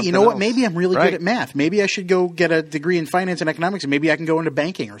it. In hey, you know else. what? Maybe I'm really good at math. Maybe I should go get a degree in finance and economics, and maybe I can go into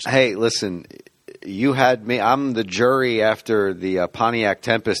banking or something. Hey, listen, you had me. I'm the jury after the Pontiac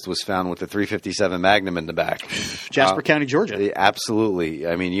Tempest was found with the .357 Magnum in the back. Jasper County, Georgia. Absolutely.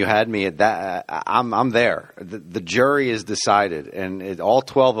 I mean, you had me at that. I'm there. The jury is decided, and all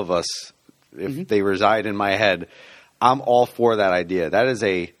 12 of us. If they reside in my head, I'm all for that idea. That is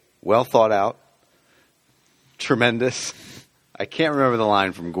a well thought out, tremendous. I can't remember the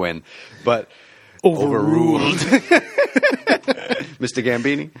line from Gwen, but overruled. Mr.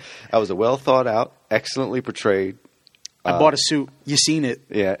 Gambini, that was a well thought out, excellently portrayed I bought a suit. You seen it.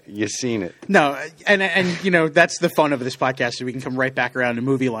 Yeah, you seen it. No, and that's the fun of this podcast. So we can come right back around to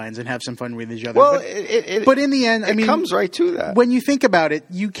movie lines and have some fun with each other. Well, but in the end, it comes right to that. When you think about it,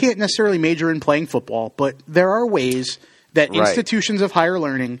 you can't necessarily major in playing football, but there are ways that institutions of higher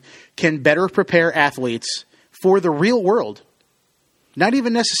learning can better prepare athletes for the real world. Not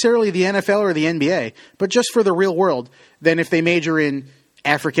even necessarily the NFL or the NBA, but just for the real world, than if they major in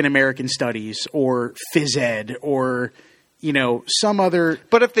African American studies or phys ed or some other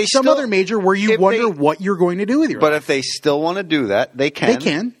other major where you wonder what you're going to do with your life. But if they still want to do that, they can. They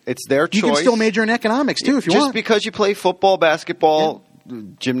can. It's their choice. You can still major in economics too if you want. Just because you play football, basketball,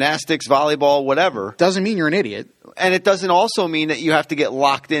 gymnastics, volleyball, whatever, doesn't mean you're an idiot. And it doesn't also mean that you have to get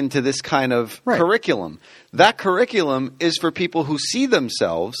locked into this kind of curriculum. That curriculum is for people who see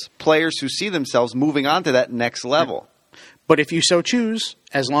themselves, players who see themselves moving on to that next level. But if you so choose,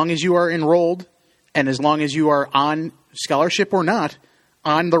 as long as you are enrolled and as long as you are on scholarship or not,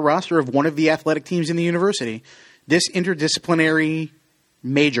 on the roster of one of the athletic teams in the university, this interdisciplinary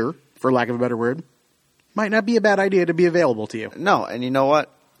major, for lack of a better word, might not be a bad idea to be available to you. No, and you know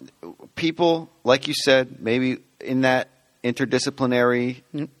what? People, like you said, maybe in that interdisciplinary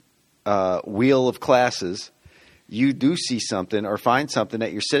wheel of classes, you do see something or find something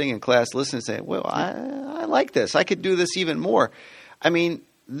that you're sitting in class listening and saying, well, I like this. I could do this even more. I mean,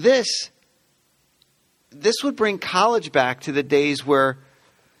 this would bring college back to the days where,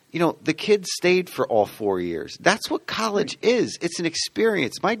 the kids stayed for all 4 years. That's what college is. It's an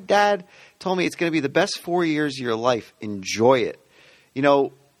experience. My dad told me it's going to be the best 4 years of your life. Enjoy it.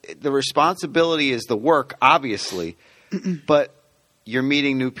 The responsibility is the work, obviously, but you're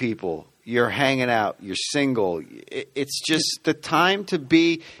meeting new people. You're hanging out. You're single. It's just the time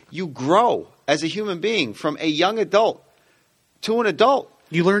to you grow as a human being from a young adult to an adult.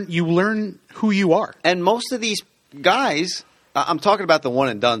 You learn who you are. And most of these guys, I'm talking about the one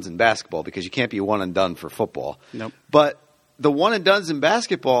and dones in basketball because you can't be one and done for football. Nope. But the one and dones in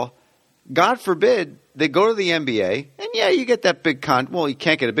basketball, God forbid, they go to the NBA, and you get that big well, you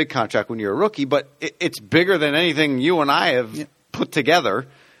can't get a big contract when you're a rookie, but it's bigger than anything you and I have put together.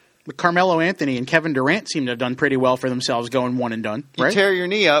 But Carmelo Anthony and Kevin Durant seem to have done pretty well for themselves going one and done. You tear your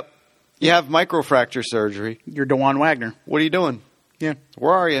knee up, you have microfracture surgery. You're DeJuan Wagner. What are you doing? Yeah.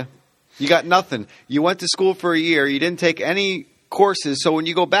 Where are you? You got nothing. You went to school for a year. You didn't take any courses. So when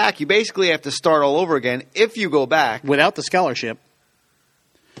you go back, you basically have to start all over again if you go back. Without the scholarship.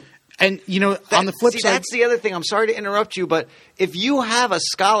 And, on the flip side. That's the other thing. I'm sorry to interrupt you, but if you have a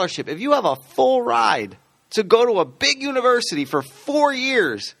scholarship, if you have a full ride to go to a big university for 4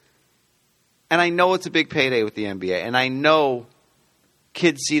 years, and I know it's a big payday with the NBA, and I know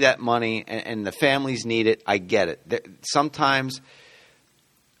kids see that money and the families need it. I get it. Sometimes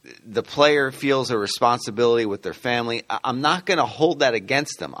the player feels a responsibility with their family. I'm not going to hold that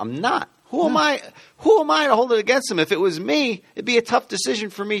against them. I'm not. Who am I to hold it against them? If it was me, it'd be a tough decision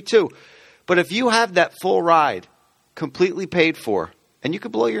for me too. But if you have that full ride completely paid for, and you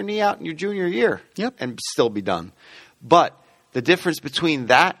could blow your knee out in your junior year and still be done. But the difference between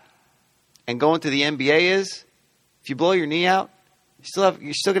that and going to the NBA is if you blow your knee out,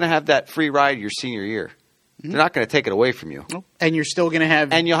 you're still going to have that free ride your senior year. They're not going to take it away from you. And you're still going to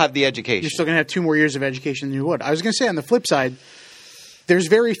have... And you'll have the education. You're still going to have 2 more years of education than you would. I was going to say, on the flip side, there's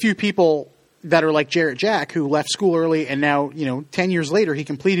very few people that are like Jarrett Jack who left school early and now, 10 years later, he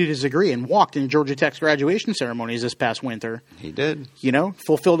completed his degree and walked in Georgia Tech's graduation ceremonies this past winter. He did.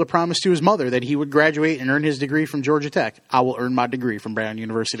 Fulfilled a promise to his mother that he would graduate and earn his degree from Georgia Tech. I will earn my degree from Brown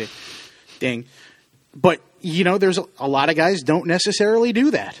University. Dang. But, there's a lot of guys don't necessarily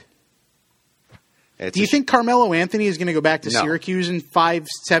do that. Do you think Carmelo Anthony is going to go back to Syracuse in 5,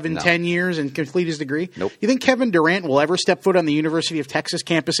 7, 10 years and complete his degree? Nope. You think Kevin Durant will ever step foot on the University of Texas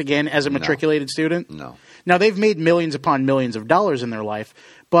campus again as a matriculated student? No. Now, they've made millions upon millions of dollars in their life,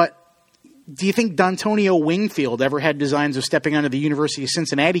 but do you think D'Antonio Wingfield ever had designs of stepping onto the University of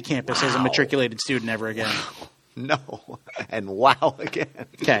Cincinnati campus as a matriculated student ever again? No. And wow again.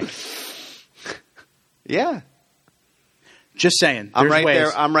 Okay. Yeah. Just saying. I'm right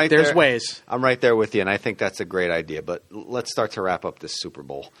there. There's ways. I'm right there with you, and I think that's a great idea. But let's start to wrap up this Super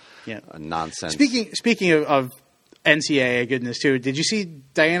Bowl. Yeah. Nonsense. Speaking of NCAA goodness too, did you see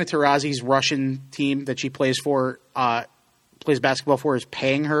Diana Taurasi's Russian team that she plays basketball for is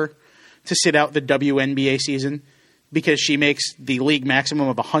paying her to sit out the WNBA season because she makes the league maximum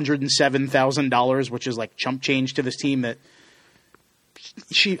of $107,000, which is like chump change to this team that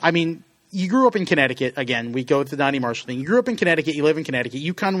you grew up in Connecticut. Again, we go with the Donnie Marshall thing. You grew up in Connecticut. You live in Connecticut.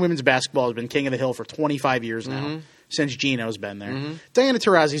 UConn women's basketball has been king of the hill for 25 years now. Mm-hmm. since Gino's been there. Diana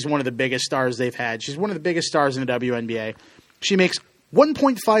Taurasi's one of the biggest stars they've had. She's one of the biggest stars in the WNBA. She makes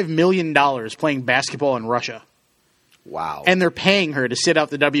 $1.5 million playing basketball in Russia. Wow. And they're paying her to sit out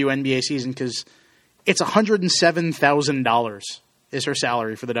the WNBA season because it's $107,000 is her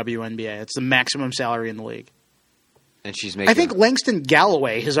salary for the WNBA. It's the maximum salary in the league. And she's making. I think Langston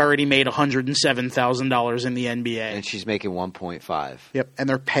Galloway has already made $107,000 in the NBA. And she's making 1.5. Yep, and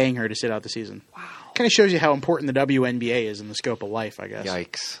they're paying her to sit out the season. Wow. Kind of shows you how important the WNBA is in the scope of life, I guess.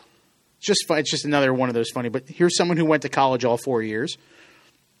 Yikes. It's just another one of those funny. But here's someone who went to college all 4 years,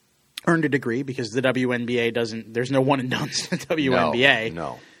 earned a degree because the WNBA doesn't. There's no one and dones in the WNBA.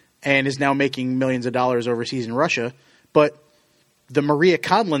 No. And is now making millions of dollars overseas in Russia. But the Maria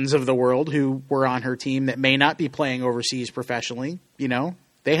Conlins of the world who were on her team that may not be playing overseas professionally,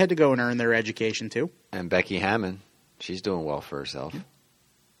 they had to go and earn their education too. And Becky Hammon, she's doing well for herself.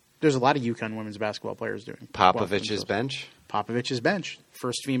 There's a lot of UConn women's basketball players doing Popovich's bench. Popovich's bench.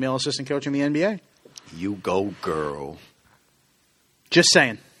 First female assistant coach in the NBA. You go, girl. Just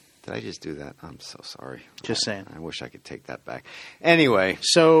saying. Did I just do that? I'm so sorry. Just saying. I wish I could take that back. Anyway.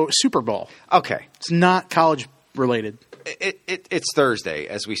 So, Super Bowl. Okay. It's not college related. It's Thursday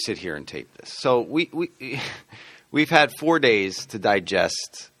as we sit here and tape this. So we've had 4 days to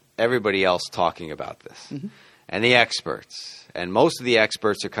digest everybody else talking about this. And the experts. And most of the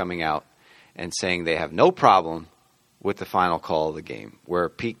experts are coming out and saying they have no problem with the final call of the game, where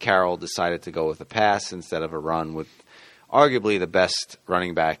Pete Carroll decided to go with a pass instead of a run with arguably the best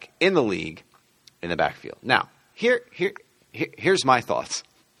running back in the league in the backfield. Now, here's my thoughts.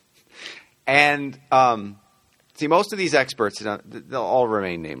 And see, most of these experts, they'll all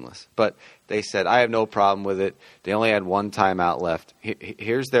remain nameless, but they said, I have no problem with it. They only had one timeout left.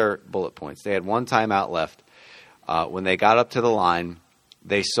 Here's their bullet points. They had one timeout left. When they got up to the line,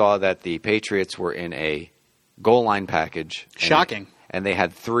 they saw that the Patriots were in a goal line package. Shocking. And they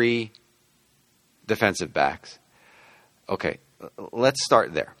had 3 defensive backs. Okay, let's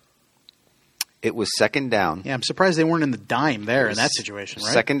start there. It was second down. Yeah, I'm surprised they weren't in the dime there in that situation,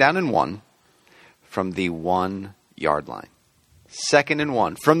 right? Second down and 1 from the 1 yard line. Second and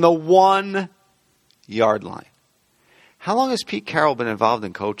 1 from the 1 yard line. How long has Pete Carroll been involved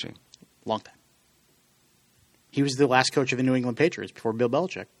in coaching? Long time. He was the last coach of the New England Patriots before Bill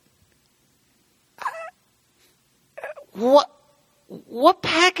Belichick. What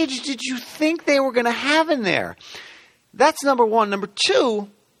package did you think they were going to have in there? That's number one. Number two,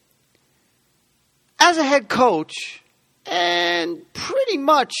 as a head coach, and pretty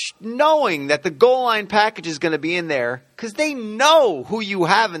much knowing that the goal line package is going to be in there because they know who you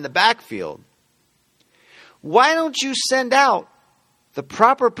have in the backfield, why don't you send out the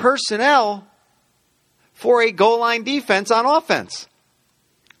proper personnel for a goal line defense on offense?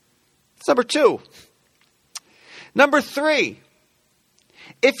 That's number two. Number three,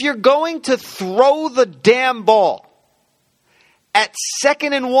 if you're going to throw the damn ball at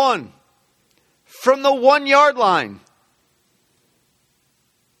 2nd and 1 from the 1 yard line,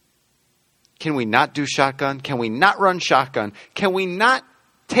 can we not do shotgun? Can we not run shotgun? Can we not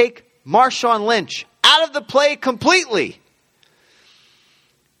take Marshawn Lynch out of the play completely?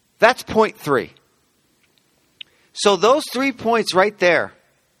 That's point 3. So those 3 points right there,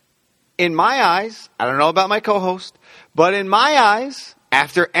 in my eyes, I don't know about my co-host, but in my eyes,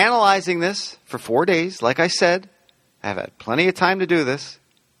 after analyzing this for 4 days, like I said, I have had plenty of time to do this,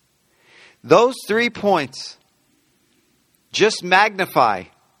 those 3 points just magnify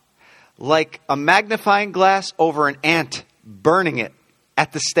like a magnifying glass over an ant burning it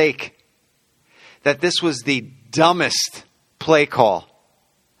at the stake that this was the dumbest play call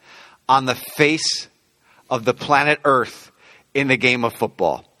on the face of the planet Earth in the game of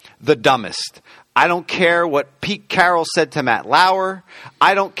football. The dumbest. I don't care what Pete Carroll said to Matt Lauer.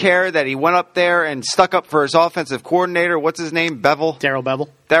 I don't care that he went up there and stuck up for his offensive coordinator. What's his name? Bevel? Darrell Bevel.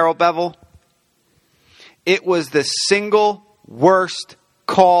 Darrell Bevel. It was the single worst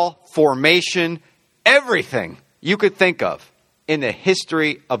call, formation, everything you could think of in the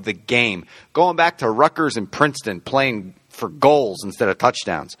history of the game. Going back to Rutgers and Princeton playing for goals instead of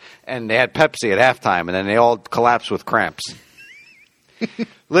touchdowns. And they had Pepsi at halftime, and then they all collapsed with cramps.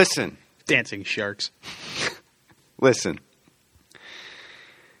 Listen. Dancing sharks. Listen.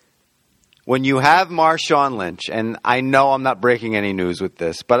 When you have Marshawn Lynch, and I know I'm not breaking any news with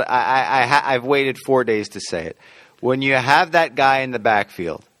this, but I've waited 4 days to say it. When you have that guy in the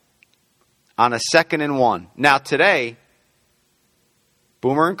backfield on a 2nd and 1. Now today,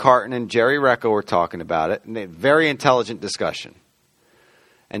 Boomer and Carton and Jerry Recco were talking about it, and they had a very intelligent discussion.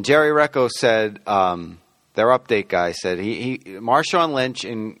 And Jerry Recco said, their update guy said Marshawn Lynch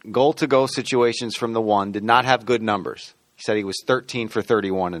in goal-to-go situations from the 1 did not have good numbers. He said he was 13 for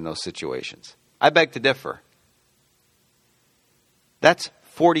 31 in those situations. I beg to differ. That's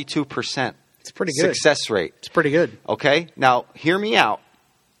 42%. It's pretty good. Success rate. It's pretty good. Okay? Now, hear me out.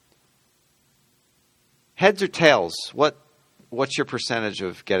 Heads or tails, what's your percentage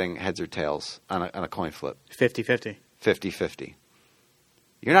of getting heads or tails on a coin flip? 50-50. 50-50.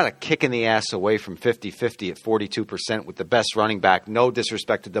 You're not a kick in the ass away from 50-50 at 42% with the best running back, no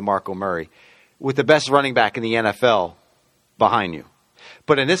disrespect to DeMarco Murray, with the best running back in the NFL behind you.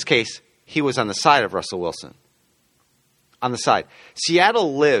 But in this case, he was on the side of Russell Wilson. On the side.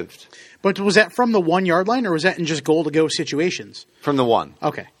 Seattle lived. But was that from the 1 yard line, or was that in just goal-to-go situations? From the 1.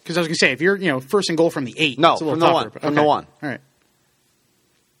 Okay. Because I was going to say, if you're first and goal from the 8, no, it's a little from the tougher, 1. but, From the 1. All right.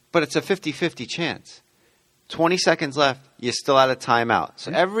 But it's a 50-50 chance. 20 seconds left, you're still out of timeout.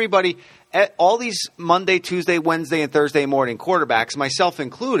 So everybody, all these Monday, Tuesday, Wednesday, and Thursday morning quarterbacks, myself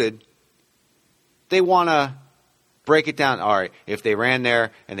included, they want to break it down. All right, if they ran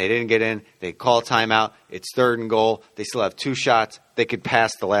there and they didn't get in, they call timeout. It's 3rd and goal. They still have 2 shots. They could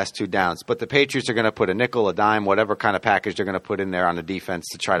pass the last 2 downs. But the Patriots are going to put a nickel, a dime, whatever kind of package they're going to put in there on the defense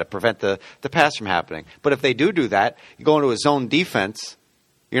to try to prevent the pass from happening. But if they do that, you go into a zone defense,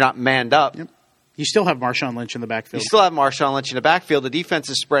 you're not manned up. Yep. You still have Marshawn Lynch in the backfield. You still have Marshawn Lynch in the backfield. The defense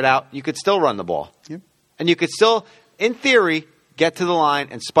is spread out. You could still run the ball. Yep. And you could still, in theory, get to the line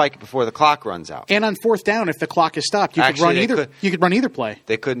and spike it before the clock runs out. And on 4th down, if the clock is stopped, you could run either play.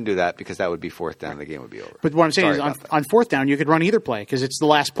 They couldn't do that because that would be 4th down. The game would be over. But what I'm saying is on 4th down, you could run either play because it's the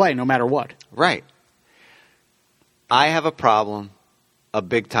last play no matter what. Right. I have a problem, a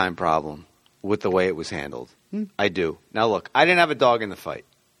big-time problem, with the way it was handled. I do. Now, look, I didn't have a dog in the fight.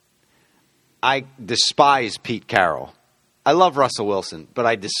 I despise Pete Carroll. I love Russell Wilson, but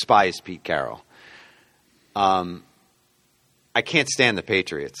I despise Pete Carroll. I can't stand the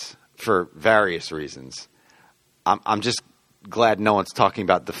Patriots for various reasons. I'm just glad no one's talking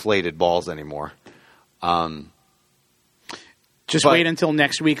about deflated balls anymore. Just wait until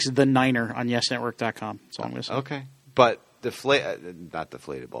next week's The Niner on YesNetwork.com. That's all I'm going to say. Okay. But not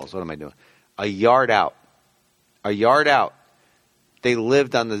deflated balls. What am I doing? A yard out. They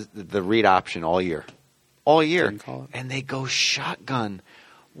lived on the read option all year. All year. And they go shotgun.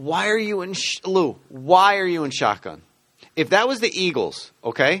 Why are you in Lou? Why are you in shotgun? If that was the Eagles,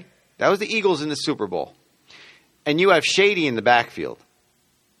 okay? That was the Eagles in the Super Bowl. And you have Shady in the backfield.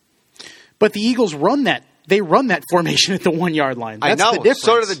 But the Eagles run that. They run that formation at the 1 yard line. That's I know. The difference.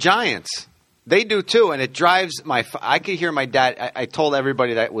 So do the Giants. They do too, and it drives I could hear my dad. I told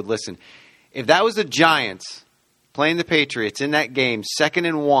everybody that would listen. If that was the Giants playing the Patriots in that game, 2nd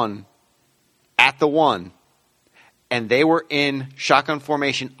and 1 at the 1, and they were in shotgun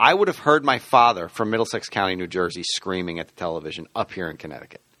formation, I would have heard my father from Middlesex County, New Jersey, screaming at the television up here in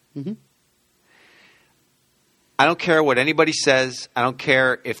Connecticut. Mm-hmm. I don't care what anybody says. I don't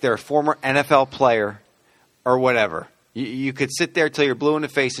care if they're a former NFL player or whatever. You could sit there till you're blue in the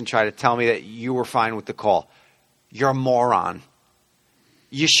face and try to tell me that you were fine with the call. You're a moron.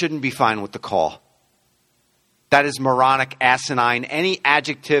 You shouldn't be fine with the call. That is moronic, asinine, any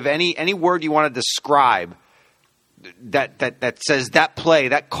adjective, any word you want to describe that says that play,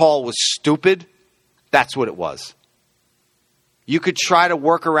 that call was stupid, that's what it was. You could try to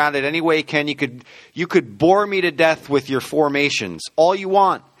work around it any way you can. You could bore me to death with your formations all you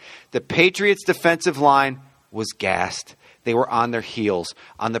want. The Patriots' defensive line was gassed. They were on their heels.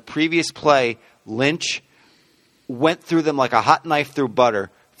 On the previous play, Lynch went through them like a hot knife through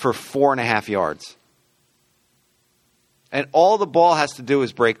butter for 4.5 yards. And all the ball has to do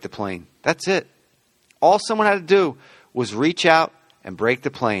is break the plane. That's it. All someone had to do was reach out and break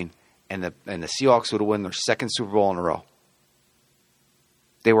the plane, and the Seahawks would have won their 2nd Super Bowl in a row.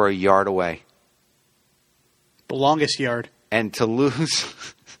 They were a yard away. The longest yard. And to lose...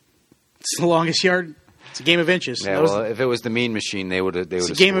 It's the longest yard. It's a game of inches. Yeah, well, if it was the Mean Machine, they would have. It's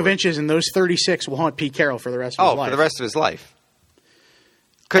a game of inches, and those 36 will haunt Pete Carroll for the rest of his life. For the rest of his life.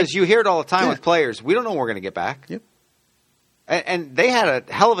 Because you hear it all the time with players. We don't know when we're going to get back. Yep. And they had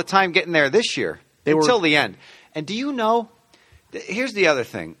a hell of a time getting there this year until the end. And do you know? Here's the other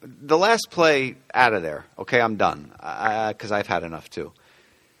thing. The last play out of there. Okay, I'm done because I've had enough too.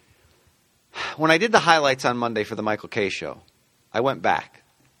 When I did the highlights on Monday for the Michael Kay show, I went back.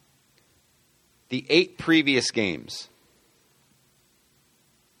 The 8 previous games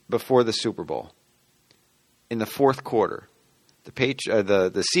before the Super Bowl, in the 4th quarter, the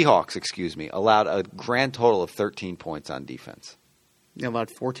Seahawks, allowed a grand total of 13 points on defense. They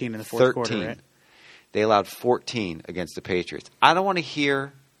allowed 14 in the 4th quarter, right? They allowed 14 against the Patriots. I don't want to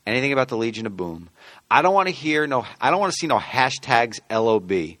hear anything about the Legion of Boom. I don't want to hear I don't want to see no hashtags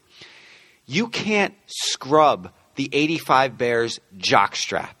LOB. You can't scrub the 85 Bears jock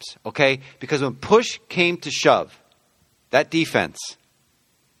straps, okay? Because when push came to shove, that defense,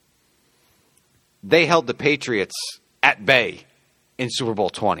 they held the Patriots at bay in Super Bowl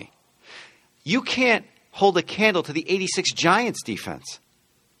 20. You can't hold a candle to the 86 Giants defense.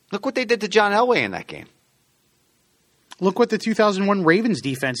 Look what they did to John Elway in that game. Look what the 2001 Ravens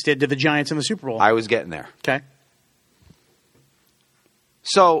defense did to the Giants in the Super Bowl. I was getting there. Okay.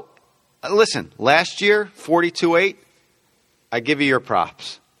 So, listen, last year, 42-8, I give you your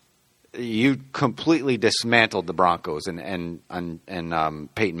props. You completely dismantled the Broncos and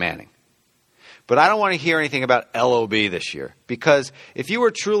Peyton Manning. But I don't want to hear anything about LOB this year. Because if you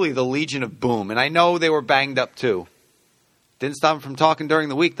were truly the Legion of Boom, and I know they were banged up too, didn't stop them from talking during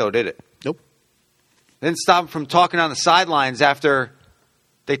the week, though, did it? Nope. Didn't stop them from talking on the sidelines after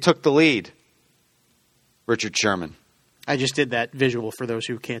they took the lead. Richard Sherman. I just did that visual for those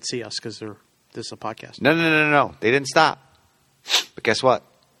who can't see us because this is a podcast. No. They didn't stop. But guess what?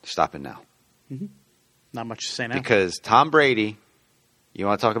 They're stopping now. Mm-hmm. Not much to say now. Because Tom Brady, you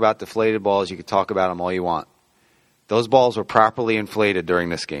want to talk about deflated balls, you can talk about them all you want. Those balls were properly inflated during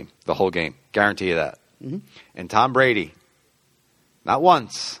this game, the whole game. Guarantee you that. Mm-hmm. And Tom Brady, not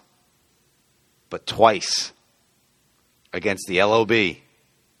once, but twice against the LOB,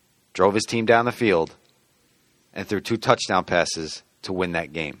 drove his team down the field and threw 2 touchdown passes to win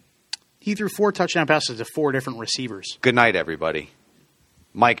that game. He threw 4 touchdown passes to 4 different receivers. Good night, everybody.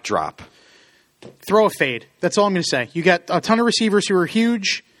 Mic drop. Throw a fade. That's all I'm going to say. You got a ton of receivers who are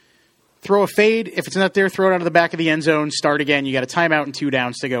huge. Throw a fade. If it's not there, throw it out of the back of the end zone. Start again. You got a timeout and 2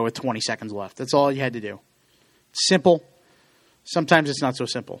 downs to go with 20 seconds left. That's all you had to do. Simple. Sometimes it's not so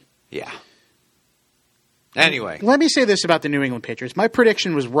simple. Yeah. Anyway. Let me say this about the New England Patriots. My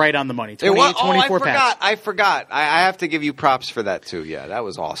prediction was right on the money. 24 passes. I forgot. I have to give you props for that, too. Yeah, that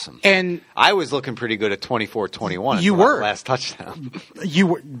was awesome. And I was looking pretty good at 24-21. You were. Last touchdown. You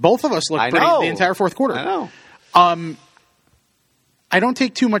were. Both of us looked pretty the entire fourth quarter. I know. I don't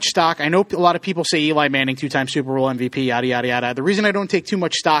take too much stock. I know a lot of people say Eli Manning, 2-time Super Bowl MVP, yada, yada, yada. The reason I don't take too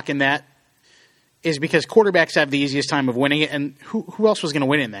much stock in that is because quarterbacks have the easiest time of winning it, and who else was going to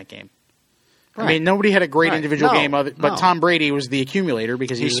win in that game? Right. I mean, nobody had a great individual game of it, but Tom Brady was the accumulator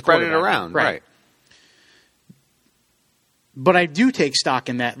because he was spread it around, right? But I do take stock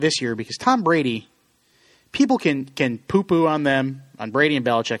in that this year because Tom Brady, people can poo-poo on them, on Brady and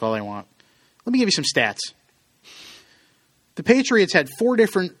Belichick all they want. Let me give you some stats. The Patriots had 4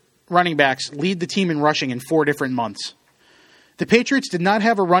 different running backs lead the team in rushing in 4 different months. The Patriots did not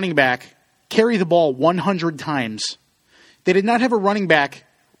have a running back carry the ball 100 times. They did not have a running back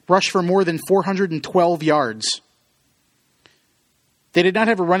rush for more than 412 yards. They did not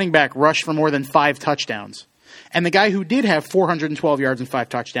have a running back rush for more than 5 touchdowns. And the guy who did have 412 yards and 5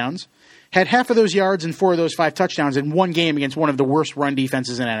 touchdowns had half of those yards and 4 of those 5 touchdowns in one game against one of the worst run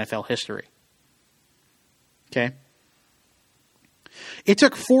defenses in NFL history. Okay? It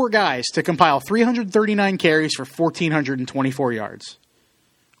took 4 guys to compile 339 carries for 1,424 yards.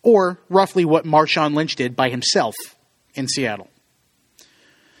 Or roughly what Marshawn Lynch did by himself in Seattle.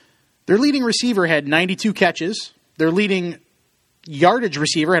 Their leading receiver had 92 catches. Their leading yardage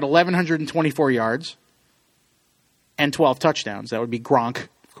receiver had 1,124 yards and 12 touchdowns. That would be Gronk,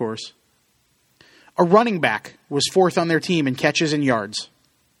 of course. A running back was 4th on their team in catches and yards.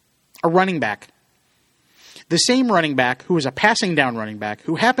 A running back. The same running back, who was a passing down running back,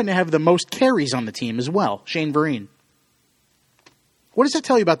 who happened to have the most carries on the team as well, Shane Vereen. What does that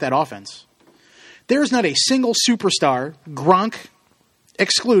tell you about that offense? There is not a single superstar, Gronk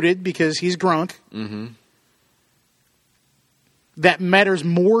excluded because he's Gronk, that matters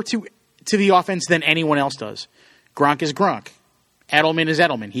more to the offense than anyone else does. Gronk is Gronk. Edelman is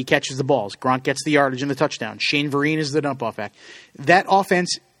Edelman. He catches the balls. Gronk gets the yardage and the touchdown. Shane Vereen is the dump-off back. That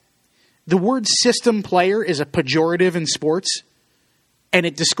offense, the word system player is a pejorative in sports, and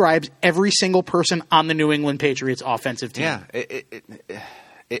it describes every single person on the New England Patriots offensive team. Yeah,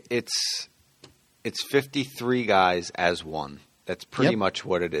 it's 53 guys as one. That's pretty much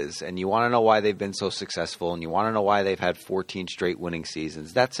what it is. And you want to know why they've been so successful, and you want to know why they've had 14 straight winning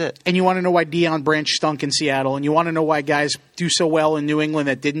seasons. That's it. And you want to know why Deion Branch stunk in Seattle, and you want to know why guys do so well in New England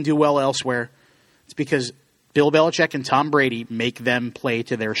that didn't do well elsewhere. It's because Bill Belichick and Tom Brady make them play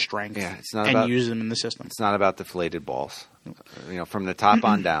to their strength and use them in the system. It's not about deflated balls. You know, from the top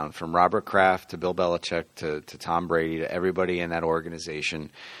on down, from Robert Kraft to Bill Belichick to Tom Brady to everybody in that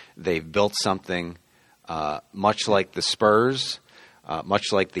organization, they've built something much like the Spurs,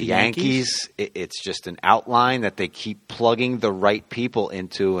 Much like the Yankees, it's just an outline that they keep plugging the right people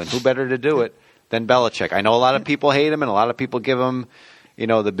into, and who better to do it than Belichick? I know a lot of people hate him, and a lot of people give him,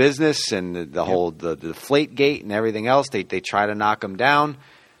 the business and the whole the deflate gate and everything else. They try to knock him down.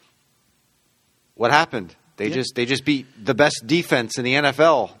 What happened? They just beat the best defense in the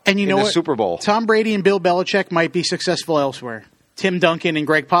NFL and in the Super Bowl. Tom Brady and Bill Belichick might be successful elsewhere. Tim Duncan and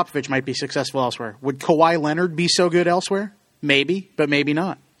Greg Popovich might be successful elsewhere. Would Kawhi Leonard be so good elsewhere? Maybe, but maybe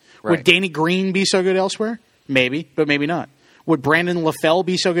not. Right. Would Danny Green be so good elsewhere? Maybe, but maybe not. Would Brandon LaFell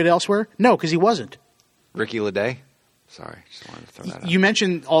be so good elsewhere? No, because he wasn't. Ricky Leday? Sorry, just wanted to throw that out. You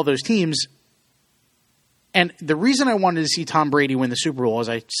mentioned all those teams, and the reason I wanted to see Tom Brady win the Super Bowl, as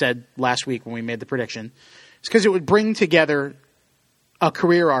I said last week when we made the prediction, is because it would bring together a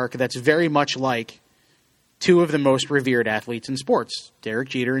career arc that's very much like two of the most revered athletes in sports, Derek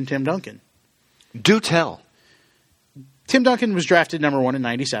Jeter and Tim Duncan. Do tell. Tim Duncan was drafted number 1 in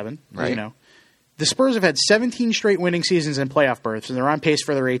 97, right. As you know. The Spurs have had 17 straight winning seasons and playoff berths, and they're on pace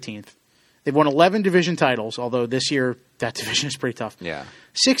for their 18th. They've won 11 division titles, although this year that division is pretty tough. Yeah.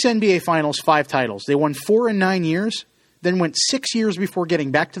 6 NBA Finals, 5 titles. They won 4 in 9 years, then went 6 years before getting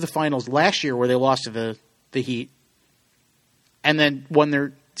back to the finals last year where they lost to the Heat, and then won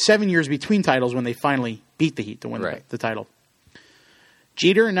their 7 years between titles when they finally beat the Heat to win the title.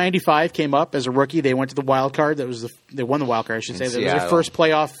 Jeter in 95 came up as a rookie. They went to the wild card. They won the wild card, I should say. That was their first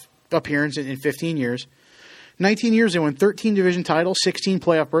playoff appearance in 15 years. 19 years, they won 13 division titles, 16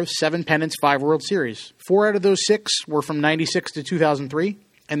 playoff berths, 7 pennants, 5 World Series. 4 out of those 6 were from 96 to 2003,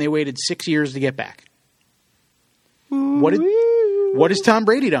 and they waited 6 years to get back. What has Tom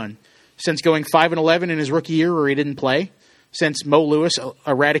Brady done? Since going 5-11 in his rookie year where he didn't play, since Mo Lewis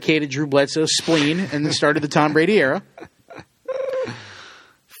eradicated Drew Bledsoe's spleen and started the Tom Brady era.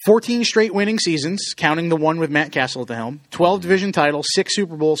 14 straight winning seasons, counting the one with Matt Castle at the helm. 12 division titles, 6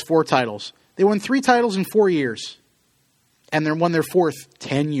 Super Bowls, 4 titles. They won 3 titles in 4 years. And they won their 4th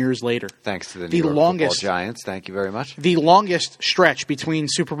 10 years later. Thanks to the New York Football Giants. Thank you very much. The longest stretch between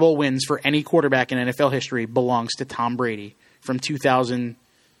Super Bowl wins for any quarterback in NFL history belongs to Tom Brady from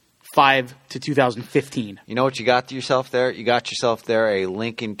 2005 to 2015. You know what you got yourself there? You got yourself there a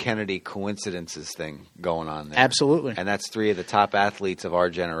Lincoln Kennedy coincidences thing going on there. Absolutely. And that's 3 of the top athletes of our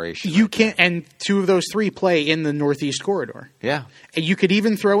generation. You can't, and 2 of those 3 play in the Northeast Corridor. Yeah. And you could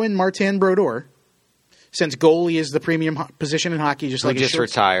even throw in Martin Brodeur, since goalie is the premium position in hockey, just like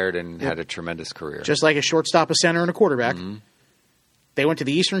retired and had a tremendous career. Just like a shortstop, a center, and a quarterback. Mm-hmm. They went to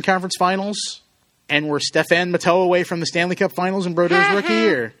the Eastern Conference Finals and were Stefan Matteau away from the Stanley Cup Finals in Brodeur's rookie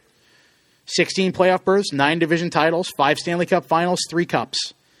year. 16 playoff berths, 9 division titles, 5 Stanley Cup Finals, 3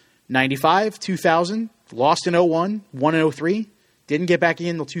 cups. 95, 2000, lost in 01, won in 03, didn't get back in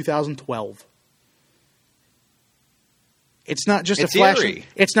until 2012. It's not just a flash.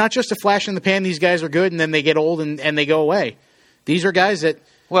 It's not just a flash in the pan. These guys are good, and then they get old and they go away. These are guys that.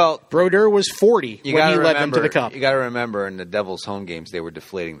 Well, Brodeur was 40 when he led them to the cup. You got to remember, in the Devils' home games, they were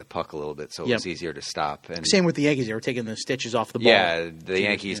deflating the puck a little bit, so it was easier to stop. And same with the Yankees; they were taking the stitches off the ball. Yeah, the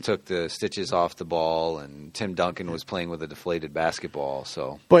Yankees took the stitches off the ball, and Tim Duncan was playing with a deflated basketball.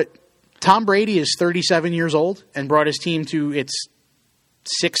 So, but Tom Brady is 37 years old and brought his team to its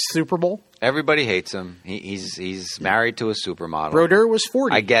 6th Super Bowl. Everybody hates him. He's married to a supermodel. Brodeur was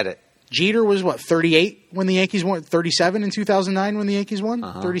 40. I get it. Jeter was, 38 when the Yankees won? 37 in 2009 when the Yankees won?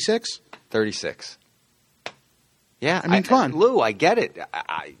 36? 36. Yeah. I mean, come on. Lou, I get it.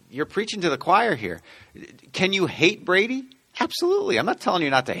 You're preaching to the choir here. Can you hate Brady? Absolutely. I'm not telling you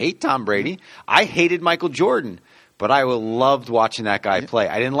not to hate Tom Brady. I hated Michael Jordan, but I loved watching that guy play.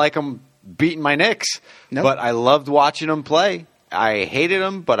 I didn't like him beating my Knicks, but I loved watching him play. I hated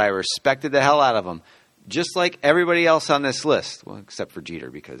him, but I respected the hell out of him. Just like everybody else on this list. Well, except for Jeter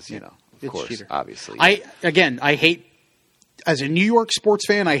because, of course, Jeter. Obviously. I hate, as a New York sports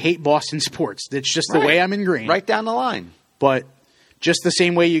fan, I hate Boston sports. That's just the way I'm ingrained. Right down the line. But just the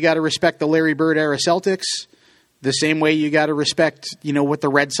same way you got to respect the Larry Bird era Celtics, the same way you got to respect, what the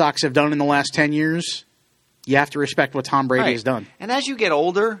Red Sox have done in the last 10 years, you have to respect what Tom Brady has done. And as you get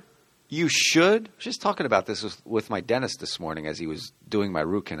older, you should. I was just talking about this with my dentist this morning as he was doing my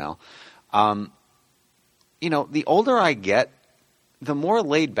root canal. The older I get, the more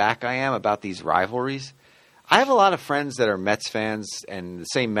laid back I am about these rivalries. I have a lot of friends that are Mets fans, and the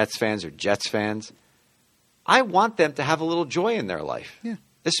same Mets fans are Jets fans. I want them to have a little joy in their life,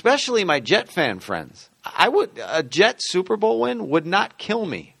 especially my Jet fan friends. A Jet Super Bowl win would not kill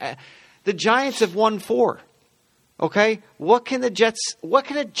me. The Giants have won 4. Okay, what can a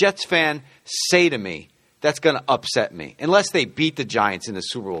Jets fan say to me that's going to upset me unless they beat the Giants in the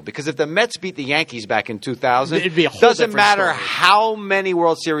Super Bowl. Because if the Mets beat the Yankees back in 2000, it'd be a whole doesn't different matter story. how many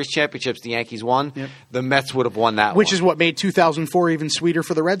World Series championships the Yankees won, the Mets would have won that Which one. is what made 2004 even sweeter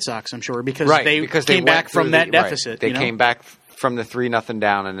for the Red Sox, I'm sure, because they because came went back from through that the- deficit. Right. They you know? came back from the 3-0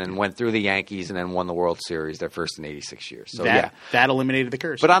 down and then went through the Yankees and then won the World Series, their first in 86 years. So, that eliminated the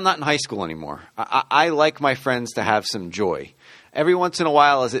curse. But I'm not in high school anymore. I like my friends to have some joy. Every once in a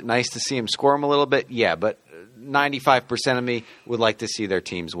while, is it nice to see them score them a little bit? Yeah, but 95% of me would like to see their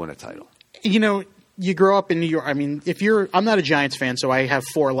teams win a title. You know, you grow up in New York. I mean, I'm not a Giants fan, so I have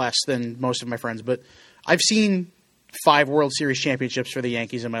 4 less than most of my friends, but I've seen 5 World Series championships for the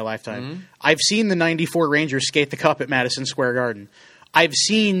Yankees in my lifetime. Mm-hmm. I've seen the 94 Rangers skate the cup at Madison Square Garden. I've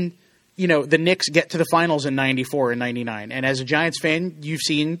seen, the Knicks get to the finals in 94 and 99. And as a Giants fan, you've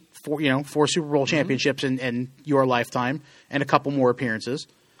seen 4 Super Bowl championships in your lifetime and a couple more appearances.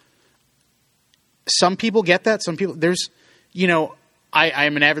 Some people get that. Some people,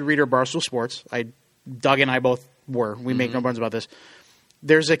 I'm an avid reader of Barstool Sports. Doug and I both were. We make no bones about this.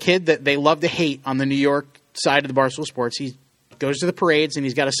 There's a kid that they love to hate on the New York side of the Barstool Sports. He goes to the parades and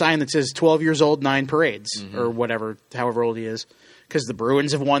he's got a sign that says 12 years old, 9 parades, or whatever, however old he is. Because the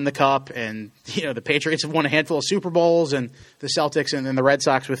Bruins have won the Cup, and the Patriots have won a handful of Super Bowls, and the Celtics and the Red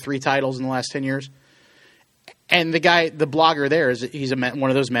Sox with 3 titles in the last 10 years. And the blogger there he's one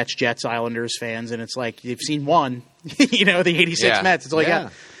of those Mets, Jets, Islanders fans, and it's like you've seen one, the '86 Mets. It's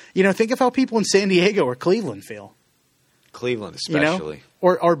like, think of how people in San Diego or Cleveland feel. Cleveland, especially,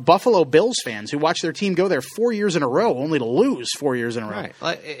 or Buffalo Bills fans who watch their team go there 4 years in a row, only to lose 4 years in a row. Right.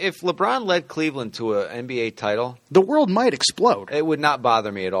 Like, if LeBron led Cleveland to an NBA title, the world might explode. It would not bother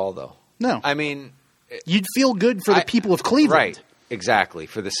me at all, though. No, I mean, you'd feel good for the people of Cleveland, right? Exactly,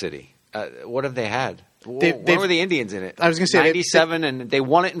 for the city. What have they had? When were the Indians in it? I was going to say 97, and they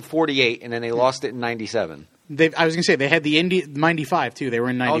won it in 48, and then they lost it in 97. I was going to say they had the 95 too. They were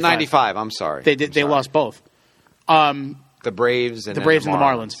in 95. Oh, 95. I'm sorry. They did. They lost both. The Braves and the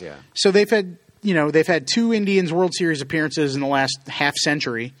Marlins. Yeah. So they've had 2 Indians World Series appearances in the last half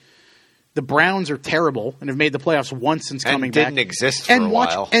century. The Browns are terrible and have made the playoffs once since coming back. And didn't exist for a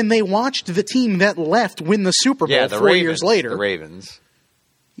while. And they watched the team that left win the Super Bowl 4 years later. The Ravens.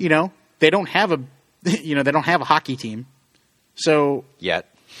 They don't have a hockey team. So Yet.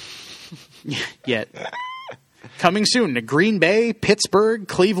 Coming soon to Green Bay, Pittsburgh,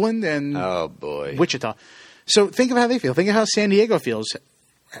 Cleveland, and Wichita. So think of how they feel. Think of how San Diego feels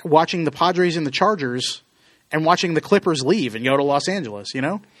watching the Padres and the Chargers and watching the Clippers leave and go to Los Angeles,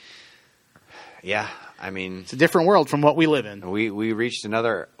 Yeah, I mean, it's a different world from what we live in. We reached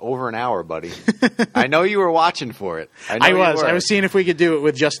over an hour, buddy. I know you were watching for it. I was seeing if we could do it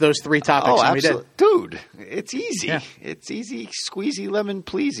with just those 3 topics. Oh, and absolutely. Dude, it's easy. Yeah. It's easy, squeezy lemon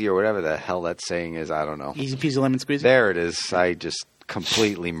pleasy, or whatever the hell that saying is. I don't know. Easy peasy lemon squeezy. There it is. I just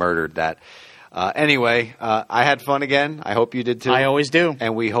completely murdered that. Anyway, I had fun again. I hope you did too. I always do.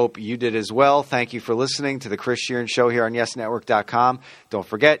 And we hope you did as well. Thank you for listening to the Chris Shearn Show here on YesNetwork.com. Don't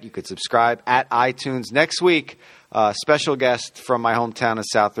forget, you could subscribe at iTunes. Next week, special guest from my hometown of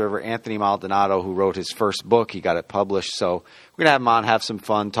South River, Anthony Maldonado, who wrote his first book. He got it published. So we're going to have him on, have some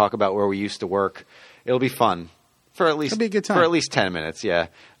fun, talk about where we used to work. It'll be fun. It'll be a good time. For at least 10 minutes, yeah.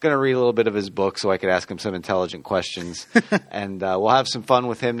 Going to read a little bit of his book so I could ask him some intelligent questions. And we'll have some fun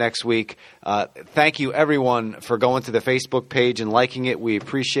with him next week. Thank you, everyone, for going to the Facebook page and liking it. We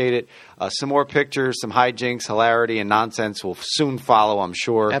appreciate it. Some more pictures, some hijinks, hilarity, and nonsense will soon follow, I'm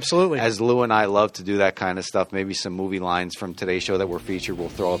sure. Absolutely. As Lou and I love to do that kind of stuff. Maybe some movie lines from today's show that were featured. We'll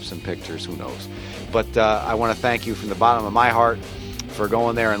throw up some pictures. Who knows? But I want to thank you from the bottom of my heart for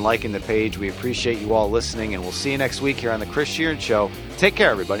going there and liking the page. We appreciate you all listening, and we'll see you next week here on the Chris Shearn Show. Take care,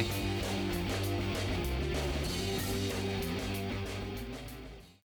 everybody.